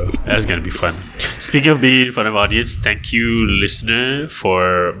 So that's gonna be fun. Speaking of being in front of an audience, thank you, listener,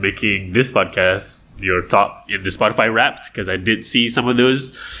 for making this podcast your top in the Spotify Wrapped, because I did see some of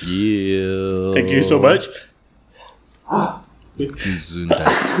those. Yeah. Thank you so much.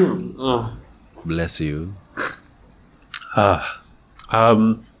 Bless you.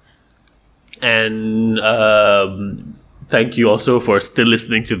 And thank you also for still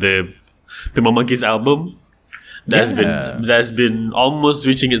listening to the Pimple Monkeys album. That's been almost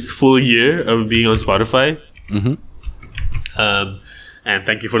reaching its full year of being on Spotify. And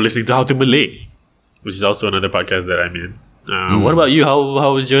thank you for listening to How to Malay, which is also another podcast that I'm in. What about you?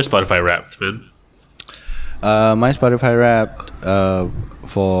 How was your Spotify Wrapped, man? My Spotify Wrapped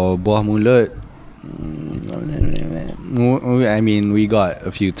for Buah Mulut. I mean, we got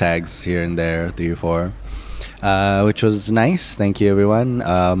a few tags here and there, 3 or 4, which was nice. Thank you, everyone.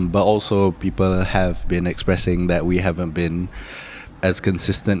 But also, people have been expressing that we haven't been as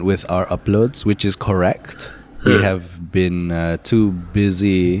consistent with our uploads, which is correct. We have been too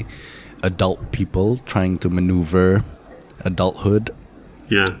busy adult people trying to maneuver adulthood.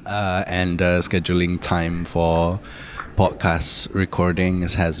 And scheduling time for podcast recording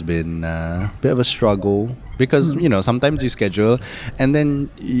has been a bit of a struggle, because sometimes you schedule and then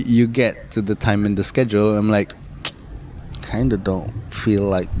you get to the time in the schedule, I'm like, kind of don't feel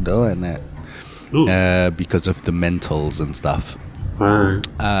like doing it because of the mentals and stuff.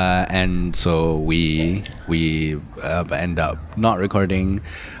 And so we end up not recording,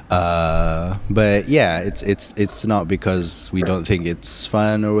 but yeah, it's not because we don't think it's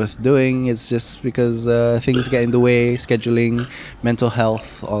fun or worth doing. It's just because things get in the way, scheduling, mental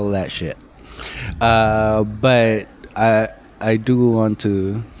health, all that shit. But I do want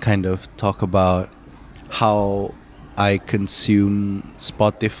to kind of talk about how I consume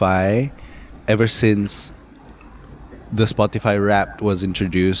Spotify ever since the Spotify Wrapped was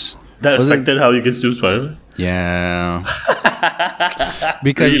introduced. That affected how you consume Spotify? Yeah.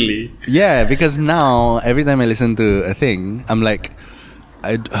 Because really? Yeah, because now every time I listen to a thing, I'm like,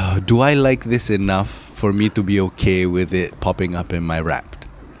 do I like this enough for me to be okay with it popping up in my Wrapped?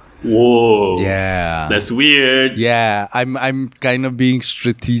 Whoa. Yeah. That's weird. Yeah, I'm kind of being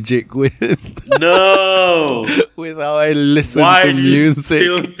strategic with No. with how I listen Why to do you music.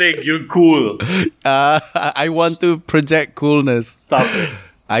 still think you're cool? I want to project coolness. Stop it.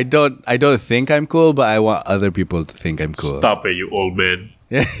 I don't think I'm cool, but I want other people to think I'm cool. Stop it, you old man.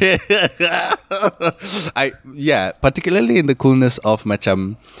 Particularly in the coolness of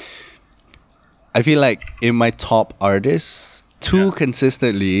macam, I feel like in my top artists, too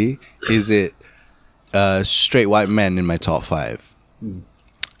consistently is it straight white men in my top 5.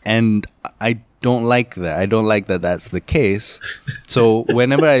 And I don't like that. I don't like that that's the case. So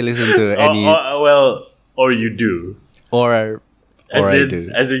whenever I listen to any or you do. or I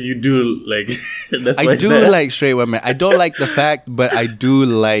do. As in you do, like... that's I do like straight white men. I don't like the fact, but I do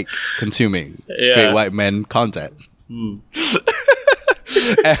like consuming straight white men content.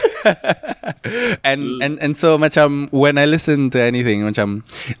 And so macam when I listen to anything, macam,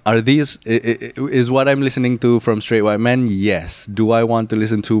 are these is what I'm listening to from straight white men? Yes. Do I want to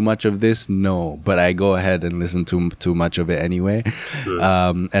listen too much of this? No. But I go ahead and listen to too much of it anyway,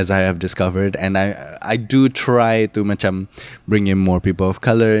 as I have discovered. And I do try to macam bring in more people of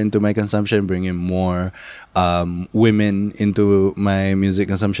color into my consumption, bring in more women into my music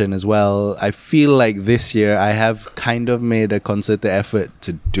consumption as well. I feel like this year I have kind of made a concerted effort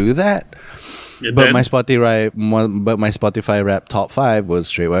to do that. But my Spotify Wrapped top 5 was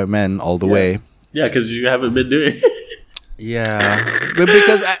straight white men all the way. Yeah, because you haven't been doing it. Yeah, but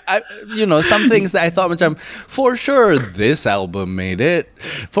because I some things that I thought macam, for sure this album made it.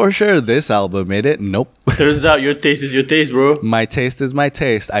 Nope. Turns out your taste is your taste, bro. My taste is my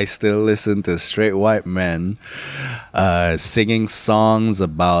taste. I still listen to straight white men singing songs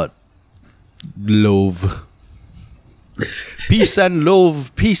about love. Peace and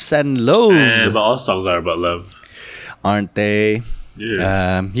love. But all songs are about love, aren't they?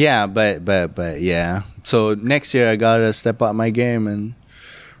 Yeah. But yeah. So next year I gotta step up my game and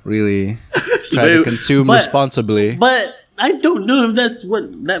really try to consume responsibly. But I don't know if that's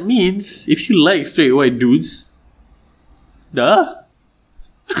what that means. If you like straight white dudes,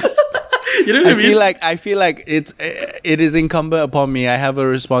 You know what I mean? I feel like it is incumbent upon me. I have a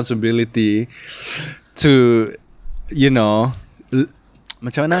responsibility to,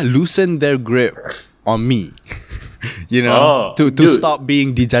 macam mana, loosen their grip on me. To dude. stop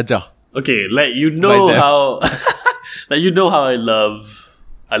being dijajah. Okay, like how I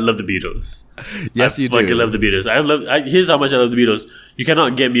love the Beatles. Yes, I you fucking do. love the Beatles. Here's how much I love the Beatles. You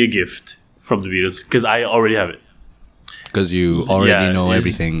cannot get me a gift from the Beatles because I already have it. Because you already know it's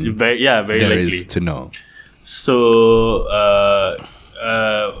everything very there likely. is to know. So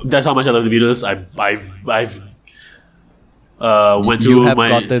that's how much I love the Beatles. I've went to You have my.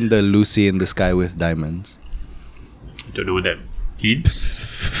 gotten the Lucy in the Sky with Diamonds. I don't know what that means.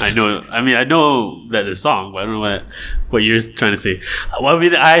 I know that the song, but I don't know what you're trying to say. Well, I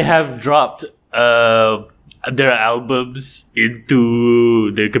mean, I have dropped their albums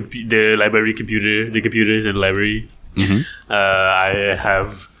into the library computer, the computers in the library. Mm-hmm. I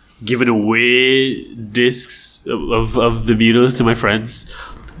have given away discs of the Beatles to my friends,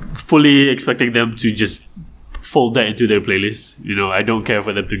 fully expecting them to just fold that into their playlist. I don't care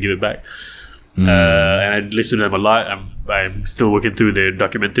for them to give it back. And I listen to them a lot. I'm still working through their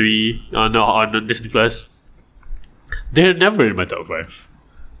documentary on Disney Plus. They're never in my top 5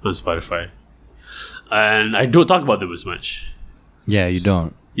 on Spotify, and I don't talk about them as much. Yeah, you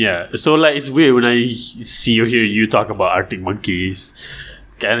don't. Yeah, so like it's weird when I see or hear you talk about Arctic Monkeys,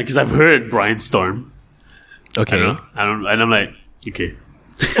 and because I've heard Brian Storm. Okay. And I'm like, okay.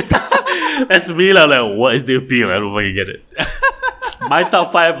 That's me. I'm like, what is the appeal? I don't fucking get it. My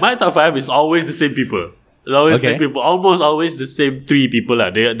top five is always the same people. It's always the same people. Almost always the same 3 people.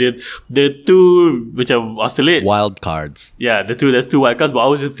 They're 2 which oscillate. Wild cards. Yeah, there's 2 wild cards, but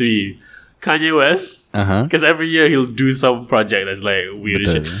always the 3. Kanye West, because every year he'll do some project that's like weird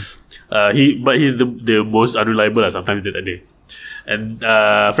as shit. He's the most unreliable. Sometimes he did that day. And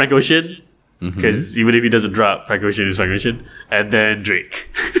Frank Ocean, because even if he doesn't drop, Frank Ocean is Frank Ocean. And then Drake.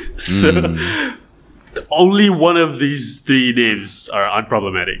 So only one of these 3 names are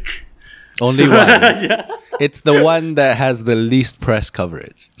unproblematic. Only one. Yeah. It's the one that has the least press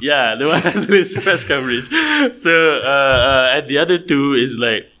coverage. Yeah, the one that has the least press coverage. So and the other 2 is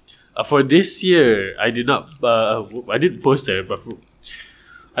like, for this year, I didn't post there, but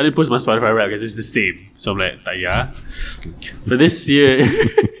I didn't post my Spotify rap because it's the same. So I'm like, yeah. So this year,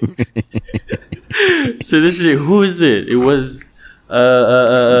 who is it? It was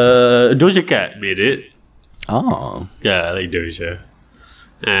Doja Cat made it. Oh. Yeah, I like Doja.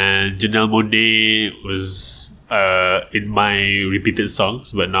 And Janelle Monáe was in my repeated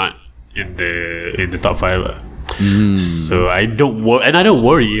songs, but not in the top 5. So I don't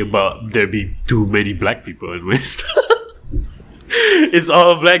worry about there being too many black people in West. It's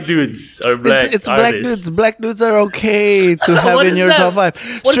all black dudes or black it's artists. black dudes. Black dudes are okay to have What in is your that? top 5. What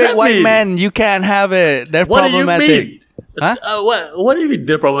does Straight that white mean? men, you can't have it. They're What problematic. do you mean? Huh? What do you mean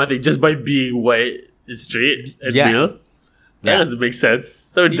they're problematic just by being white and straight and male? That doesn't make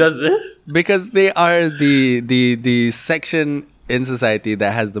sense. No, it doesn't. Because they are the section in society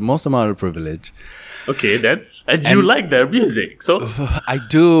that has the most amount of privilege. Okay, then. And you like their music, so I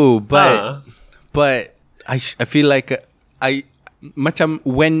do, but I feel like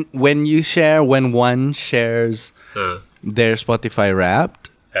when one shares their Spotify Wrapped,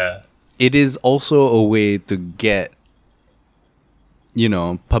 it is also a way to get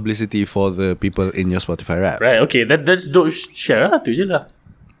publicity for the people in your Spotify Wrapped. Right, okay, that's don't share lah, tu je lah.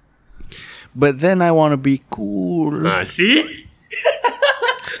 But then I want to be cool. See?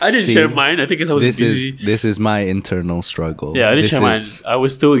 I didn't share mine. I think because I was busy. This is my internal struggle. Yeah, I didn't share mine. I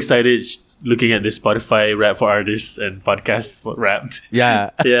was still excited looking at this Spotify rap for artists and podcasts for Wrapped. Yeah.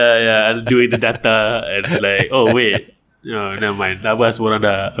 yeah, and doing the data and like, oh wait, no, never mind. Abas orang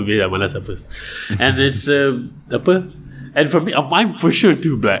dah habis dah malas apa. And it's apa? And for me, I'm for sure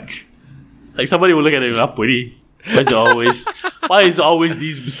too black. Like somebody will look at it, apa ni? Why is it always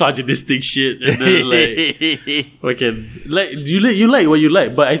these misogynistic shit? And then like, you like what you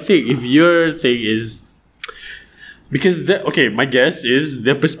like, but I think if your thing is because my guess is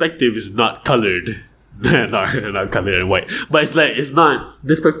their perspective is not colored, not colored and white, but it's not.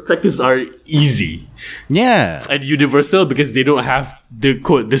 Their perspectives are easy, and universal because they don't have the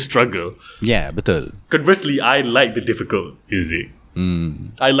struggle. Yeah, betul. Conversely, I like the difficult music.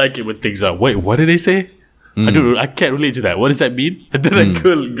 I like it when things are. Wait, what did they say? I don't know. I can't relate to that. What does that mean? And then I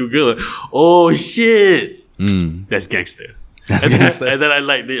Google. Oh shit, that's gangster. And then I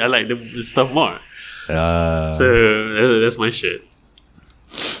like the stuff more. So that's my shit.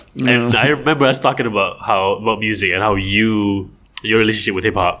 And I remember us talking about music and how your relationship with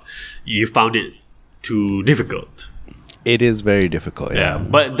hip hop, you found it too difficult. It is very difficult. Yeah, Yeah.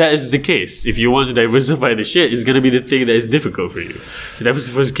 but that is the case. If you want to diversify the shit, it's gonna be the thing that is difficult for you.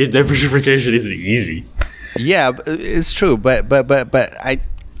 Diversification isn't easy. Yeah, it's true, but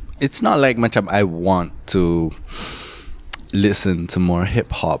it's not like much I want to listen to more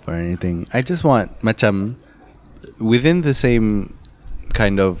hip hop or anything. I just want macam within the same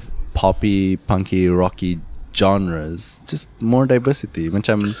kind of poppy, punky, rocky genres, just more diversity.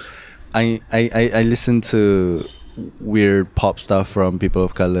 Macam I listen to weird pop stuff from people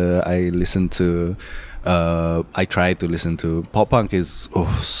of color. I listen to I try to listen to pop punk is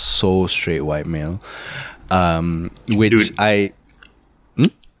so straight white male. Which Dude.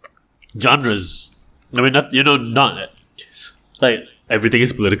 Genres. I mean, not like everything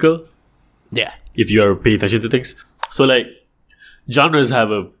is political. yeah. If you are paying attention to things, so like genres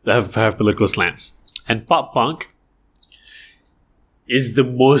have political slants, and pop punk is the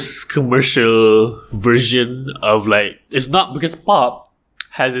most commercial version of like, it's not because pop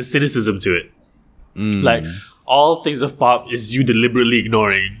has a cynicism to it. Like all things of pop is you deliberately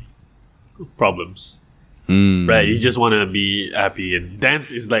ignoring problems. Right, you just want to be happy, and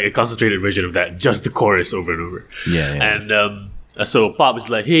dance is like a concentrated version of that, just the chorus over and over. Yeah. And so pop is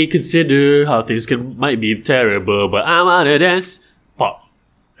like, hey, consider how things might be terrible, but I wanna dance. Pop,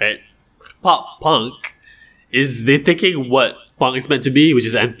 right? Pop punk is they taking what punk is meant to be, which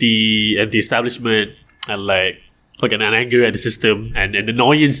is anti-establishment and like an anger at the system and an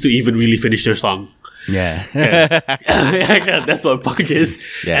annoyance to even really finish their song. Yeah. That's what punk is.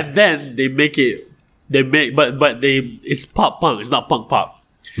 Yeah. And then it's pop punk. It's not punk pop.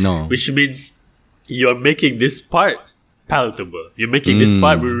 No. Which means you're making this part palatable. You're making this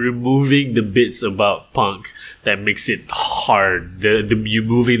part, we're removing the bits about punk that makes it hard. You're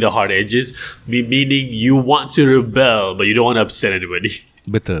moving the hard edges, meaning you want to rebel, but you don't want to upset anybody.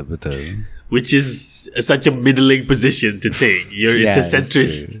 Betul. Which is such a middling position to take. It's a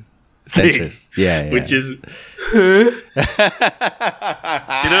centrist. Centrist. Yeah. Which is, you know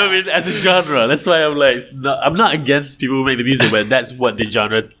what I mean? As a genre, that's why I'm like, I'm not against people who make the music, but that's what the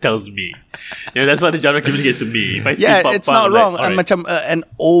genre tells me. That's what the genre communicates to me. If I see pop it's punk, not I'm wrong. Like, all right. Macam, an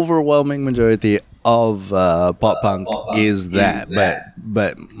overwhelming majority of pop punk is that,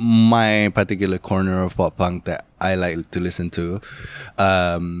 but my particular corner of pop punk that I like to listen to,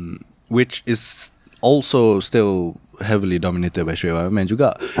 which is also still heavily dominated by straight white men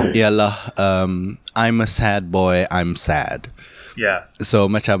juga, ialah I'm a sad boy, I'm sad. Yeah. So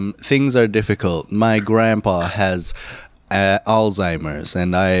macam things are difficult. My grandpa has Alzheimer's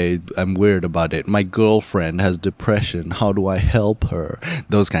and I'm weird about it. My girlfriend has depression. How do I help her?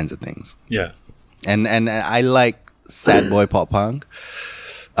 Those kinds of things. Yeah. And I like sad boy pop punk.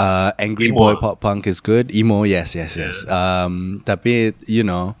 Angry Emo. boy pop punk is good. Emo, yes. Tapi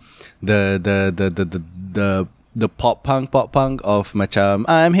the pop punk of macam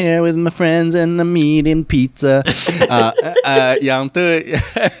I'm here with my friends and I'm eating pizza. Yang tu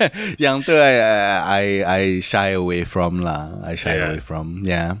I shy away from lah. I shy away from.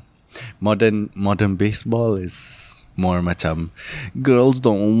 Yeah. Modern baseball is more macam girls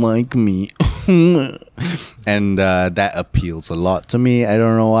don't like me. And that appeals a lot to me. I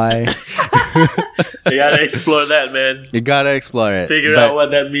don't know why. You gotta explore that, man. You gotta explore it. Figure out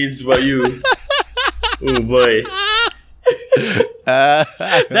what that means for you. Oh boy.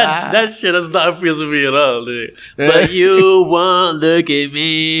 That shit does not appeal to me at all, dude. But you won't look at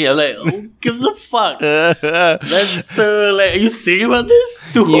me. I'm like, who gives a fuck? That's so like, are you singing about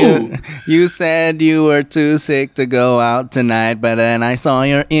this? To who? You said you were too sick to go out tonight, but then I saw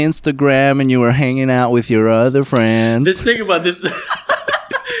your Instagram and you were hanging out with your other friends. Let's think about this.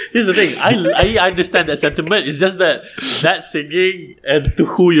 Here's the thing. I understand that sentiment. It's just that singing and to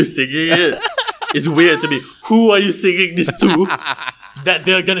who you're singing it is weird to me. Who are you singing this to that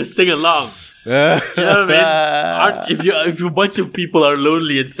they're gonna sing along? You know what I mean? If a bunch of people are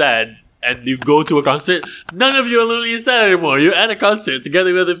lonely and sad and you go to a concert, none of you are lonely and sad anymore. You're at a concert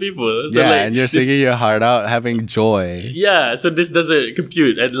together with other people. So and you're singing your heart out, having joy. Yeah, so this doesn't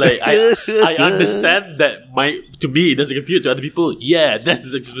compute. And like I understand that to me it doesn't compute. To other people, yeah, that's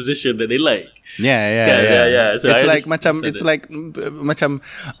the exposition that they like. Yeah. So it's like macam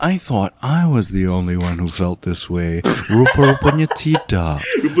I thought I was the only one who felt this way. Rupa-rupanya tidak.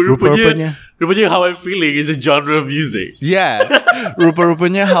 Rupa-rupanya how I'm feeling is a genre of music. Yeah.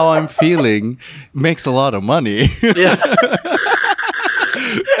 Rupa-rupanya how I'm feeling makes a lot of money. Yeah.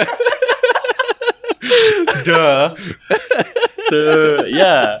 Duh. So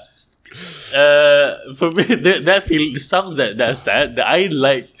yeah. For me, the songs that are sad, that I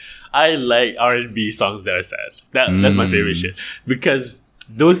like R&B songs that are sad. That's my favorite shit, because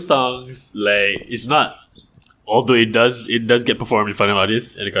those songs, like, it's not although it does get performed in front of an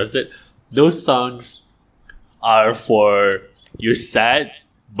audience at a concert, those songs are for you're sad,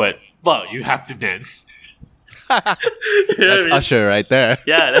 but you have to dance. You know That's what I mean? Usher right there.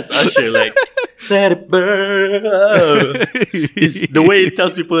 Yeah, that's Usher. Like, let it burn. It's the way he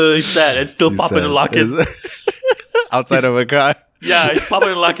tells people he's sad and still popping and locking. Outside of a car. Yeah, he's popping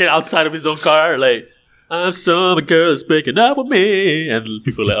and locking outside of his own car. Like, I'm some girl's breaking up with me. And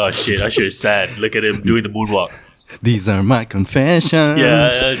people are like, oh shit, Usher is sad. Look at him doing the moonwalk. These are my confessions.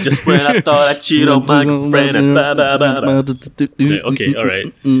 Yeah, just when I thought I cheated on my friend. Like, okay,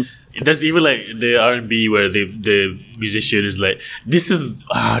 alright. There's even like the R&B where the musician is like, this is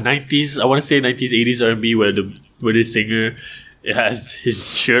 90s, I want to say 90s, 80s R&B where the singer has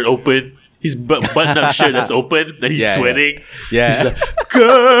his shirt open, his button-up shirt that's open, and he's sweating. Yeah. He's like,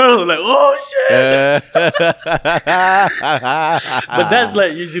 girl, like, oh shit. But that's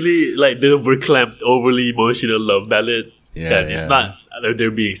like usually like the overclamped, overly emotional love ballad. Yeah, It's not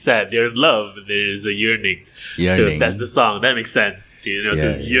they're being sad, they're in love, there is a yearning. So that's the song. That makes sense to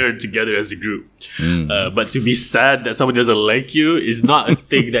yearn together as a group. But to be sad that someone doesn't like you is not a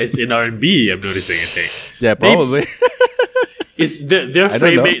thing that's in R&B. I'm noticing a thing. Yeah, probably. It's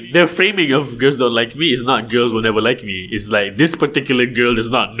their framing of girls don't like me is not girls will never like me. It's like this particular girl does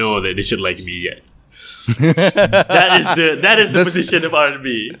not know that they should like me yet. that is the position of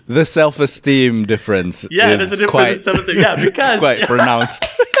R&B. The self-esteem difference. Yeah, there's a difference in self-esteem. Yeah, because quite pronounced.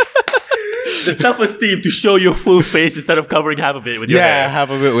 The self-esteem to show your full face instead of covering half of it with your hair. Yeah, half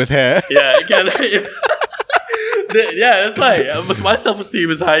of it with hair. Yeah, that's like my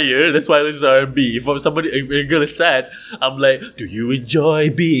self-esteem is higher. That's why I listen to R&B. If a girl is sad, I'm like, do you enjoy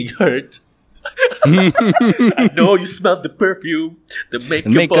being hurt? I know you smelled the perfume, the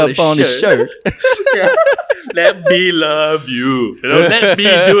makeup on his shirt. Yeah. Let me love you. Let me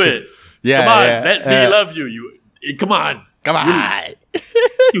do it. Yeah, come on, yeah, let me love you. Come on.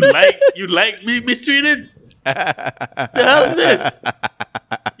 You like me mistreated? The hell is this?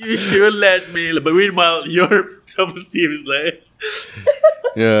 You should let me. But meanwhile, your self-esteem is like.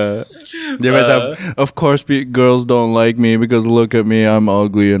 Yeah. Of course, girls don't like me because look at me, I'm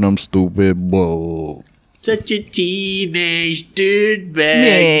ugly and I'm stupid. Whoa. Such a teenage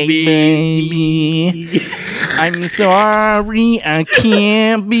dirtbag, baby. I'm sorry, I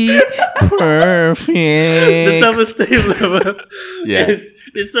can't be perfect. The self-esteem level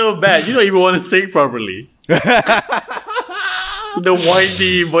is so bad. You don't even want to sing properly. The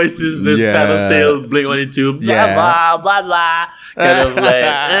whiny voices, the tattletale Blink-182, blah, blah, blah. Kind of like,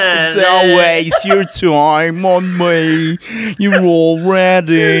 don't waste your time on me. You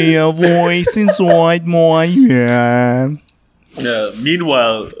already a voice inside my head.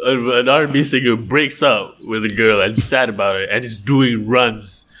 Meanwhile, an R&B singer breaks up with a girl and is sad about it and is doing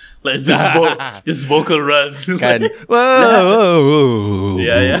runs. Like just vocal runs. Whoa.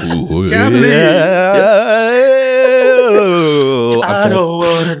 Yeah. Can't I don't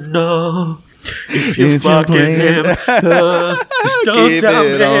wanna know if you're fucking him. Just don't tell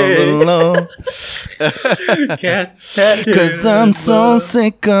me. Cause I'm so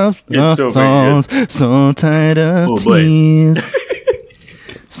sick of love songs, so tired of tears.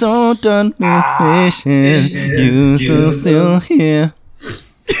 So done with wishing you so still here.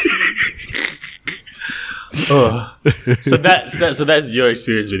 So that's your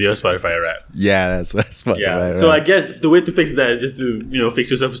experience with your Spotify rap. Yeah, that's Spotify rap. So I guess the way to fix that is just to fix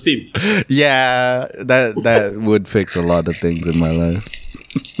your self-esteem. Yeah, that would fix a lot of things in my life.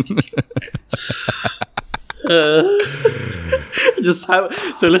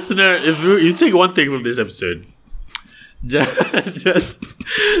 So listener, if you take one thing from this episode, just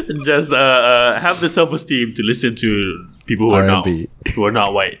have the self-esteem to listen to people who are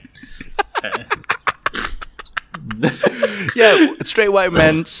not white. Yeah, straight white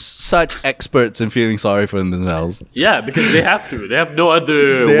men, such experts in feeling sorry for themselves. Yeah, because they have to. They have no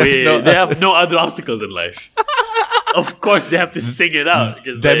other way. They have no other obstacles in life. Of course, they have to sing it out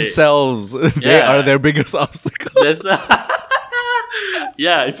because themselves. They are their biggest obstacle.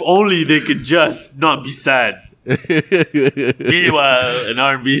 Yeah, if only they could just not be sad. Meanwhile, an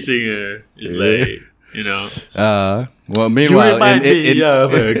R&B singer is like, well, meanwhile,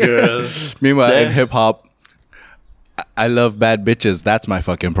 meanwhile, in hip hop, I love bad bitches. That's my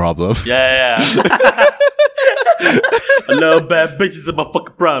fucking problem. Yeah. I love bad bitches. That's my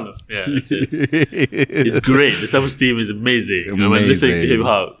fucking problem. Yeah, that's it. It's great. The self-esteem is amazing. When listening to hip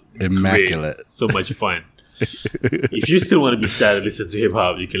hop, immaculate. Great. So much fun. If you still want to be sad and listen to hip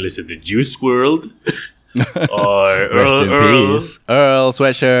hop, you can listen to Juice WRLD or Earl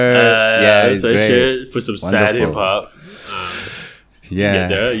Sweatshirt. He's great for some sad hip hop.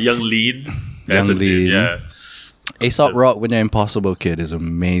 Young Lean. Young Lean. Yeah. Aesop Rock when you're Impossible Kid is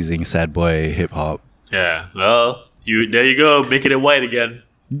amazing sad boy hip hop. Yeah. Well, there you go, making it white again.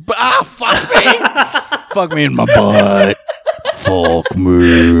 Fuck me. Fuck me in my butt. Fuck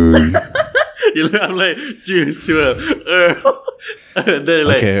me. I'm like, juice, Earl. And then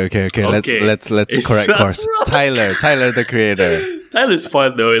like, Okay. Let's correct Aesop course. Rock. Tyler the creator. Tyler's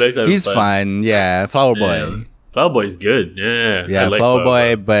fun though. He likes having He's fun. fun. Yeah, Flower Boy. Yeah. Flower Boy's good. Yeah. Yeah, I like Flower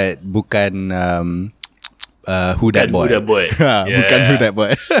Boy, but bukan Who That Boy. Who That Boy. Bukan Who That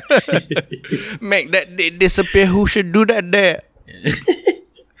Boy. Make that day disappear. Who should do that there?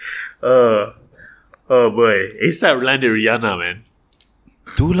 Oh boy. ASAP landed Rihanna, man.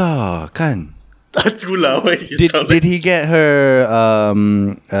 Itulah kan. Tula, why you sound Did he get her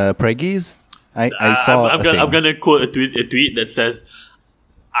preggies? I saw. I'm gonna quote a tweet that says,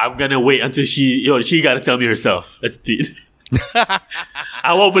 "I'm gonna wait until she gotta tell me herself." That's the tweet.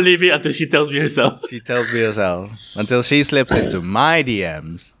 I won't believe it until she tells me herself. She tells me herself until she slips into my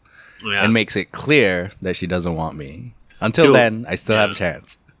DMs Yeah. and makes it clear that she doesn't want me. Until then, I still have a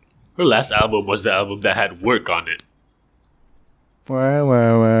chance. Her last album was the album that had work on it.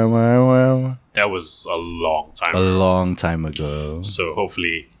 Wow. That was a long time A ago. long time ago. So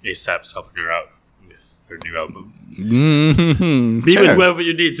hopefully ASAP's helping her out with her new album. Mm-hmm. Be with whoever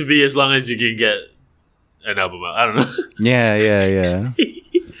you need to be as long as you can get an album out. I don't know. Yeah.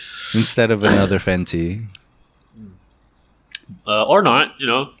 Instead of another Fenty. Or not,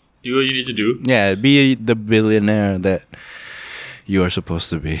 do what you need to do. Yeah, be the billionaire that you are supposed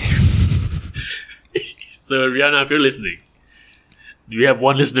to be. So Rihanna, if you're listening, we have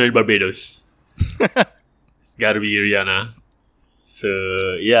one listener in Barbados. It's got to be Rihanna. So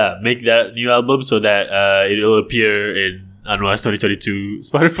yeah, make that new album so that it'll appear in Anwar's 2022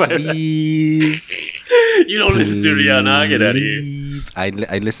 Spotify. Please. You don't listen to Rihanna, get out of here.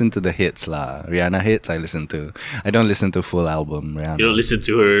 I listen to the hits lah. Rihanna hits I listen to. I don't listen to full album Rihanna. You don't listen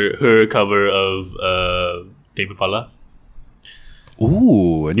to her cover of Tame Impala.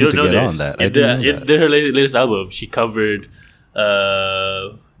 Ooh, I You need to don't know get this. on that. I didn't know In that. her latest album, she covered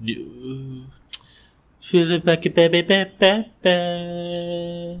Feel it back, baby, baby,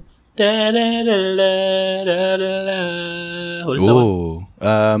 baby. Da, da, da, da, da, da, da. What is that one? Ooh.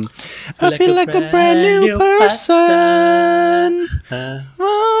 I feel like a brand new person.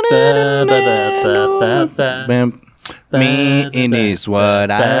 Me in is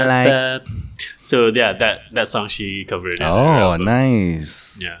what I like. So yeah, that song she covered. In her Oh, album.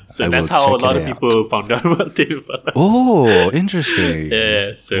 nice. Yeah, so I that's will how a check lot it of out. people found out about Tame Impala. Oh, interesting.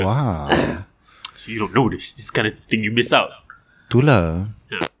 Yeah, so Wow. so you don't know this kind of thing you miss out. Tula.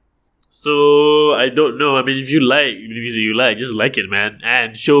 So I don't know. I mean, if you like the music you like, just like it, man,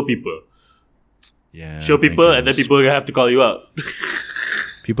 and show people. Yeah. Show people, and then people have to call you out.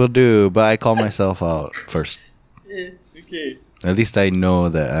 People do, but I call myself out first. Okay. At least I know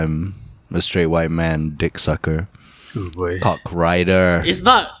that I'm a straight white man, dick sucker, Oh boy. cock rider. It's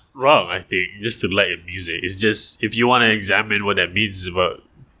not wrong, I think, just to like music. It's just if you want to examine what that means about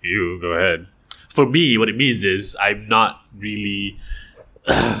you, go ahead. For me, what it means is I'm not really.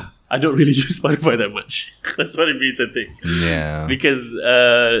 I don't really use Spotify that much. That's what it means, I think. Yeah. Because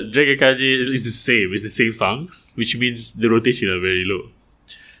Drake and Kanye is the same. It's the same songs, which means the rotation are very low.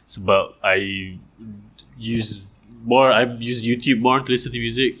 So, but I use YouTube more to listen to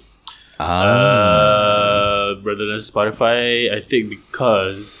music rather than Spotify. I think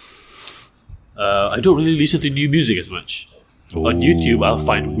because I don't really listen to new music as much. On YouTube, I'll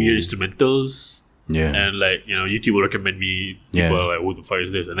find weird instrumentals. Yeah. And YouTube will recommend me people are like, what the fuck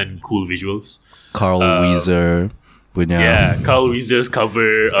is this? And then cool visuals. Carl Weezer. Punya. Yeah, Carl Weezer's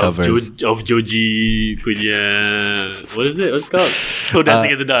cover of Covers. Joji punya, what is it? What's it called? Slow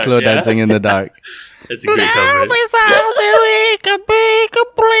Dancing in the Dark. Slow yeah? Dancing in the Dark. That's a great cover.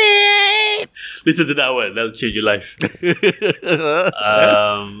 Listen to that one. That'll change your life.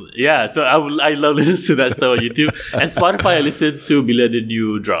 Yeah, so I love listening to that stuff on YouTube. And Spotify, I listen to bila the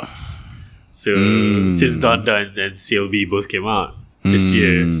new drops. So since Donda and CLB both came out this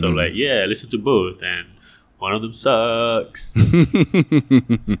year, so I'm like, yeah, listen to both. And one of them sucks.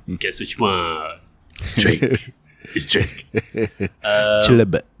 Guess which one? It's Drake. It's Drake.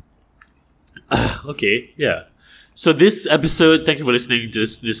 Chillabit. Okay, yeah. So this episode, thank you for listening to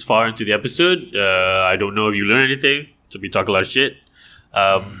this far into the episode. I don't know if you learned anything. So we talk a lot of shit.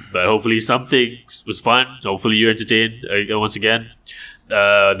 But hopefully something was fun. Hopefully you're entertained once again.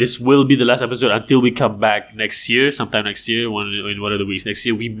 This will be the last episode until we come back next year, sometime next year, in one of the weeks next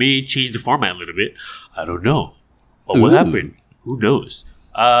year. We may change the format a little bit. I don't know. What will happen? Who knows?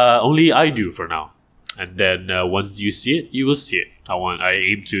 Only I do for now. And then once you see it, you will see it. I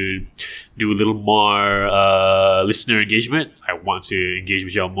aim to do a little more listener engagement. I want to engage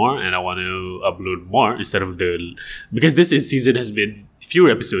with y'all more, and I want to upload more instead of because season has been fewer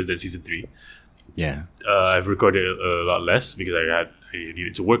episodes than season 3. Yeah. I've recorded a lot less because I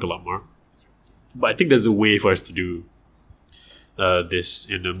needed to work a lot more. But I think there's a way for us to do this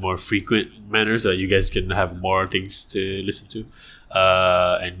in a more frequent manner so that you guys can have more things to listen to,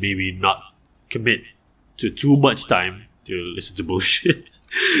 and maybe not commit to too much time to listen to bullshit.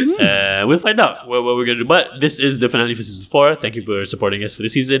 We'll find out what we're gonna do. But this is the finale for season 4. Thank you for supporting us for the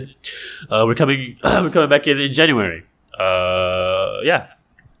season. We're coming back in January. Yeah.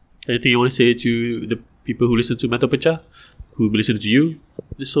 Anything you want to say to the people who listen to Mental Pecah, who listen to you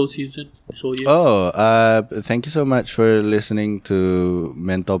this whole season, this whole year? Thank you so much for listening to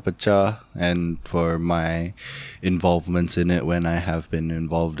Mental Pecah and for my involvements in it when I have been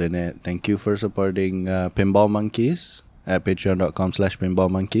involved in it. Thank you for supporting Pinball Monkeys at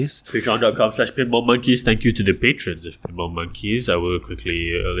patreon.com/pinballmonkeys. Patreon.com/pinballmonkeys. Thank you to the patrons of Pinball Monkeys. I will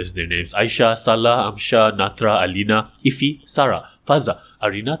quickly list their names: Aisha, Salah, Amsha, Natra, Alina, Ifi, Sarah, Faza,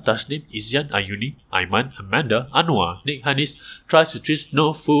 Arina, Tasnim, Izyan, Ayuni, Aiman, Amanda, Anwar, Nick Hanis, Tris,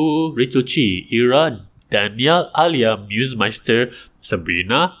 Nofu, Rachel Chi, Ira, Daniel, Alia, Musemeister,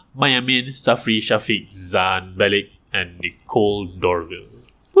 Sabrina, Mayamin, Safri, Shafiq, Zan, Belik, and Nicole Dorville.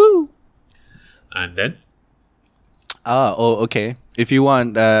 Woo! And then? Okay. If you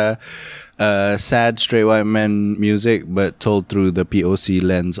want sad straight white men music but told through the POC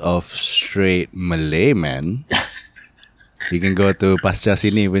lens of straight Malay men, you can go to Pasca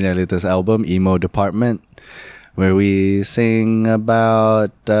Sini punya latest album, Emo Department, where we sing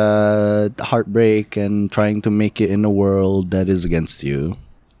about heartbreak and trying to make it in a world that is against you.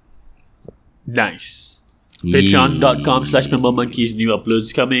 Nice. Patreon.com/pinballmonkeys. New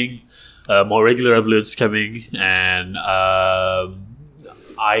uploads coming. More regular uploads coming. And I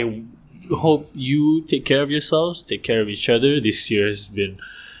hope you take care of yourselves. Take care of each other. This year has been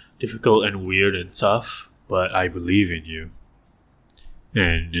difficult and weird and tough. But I believe in you.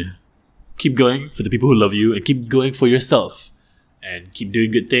 And keep going for the people who love you. And keep going for yourself. And keep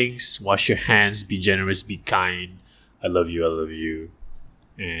doing good things. Wash your hands. Be generous. Be kind. I love you. I love you.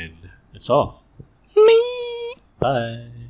 And that's all. Me. Bye.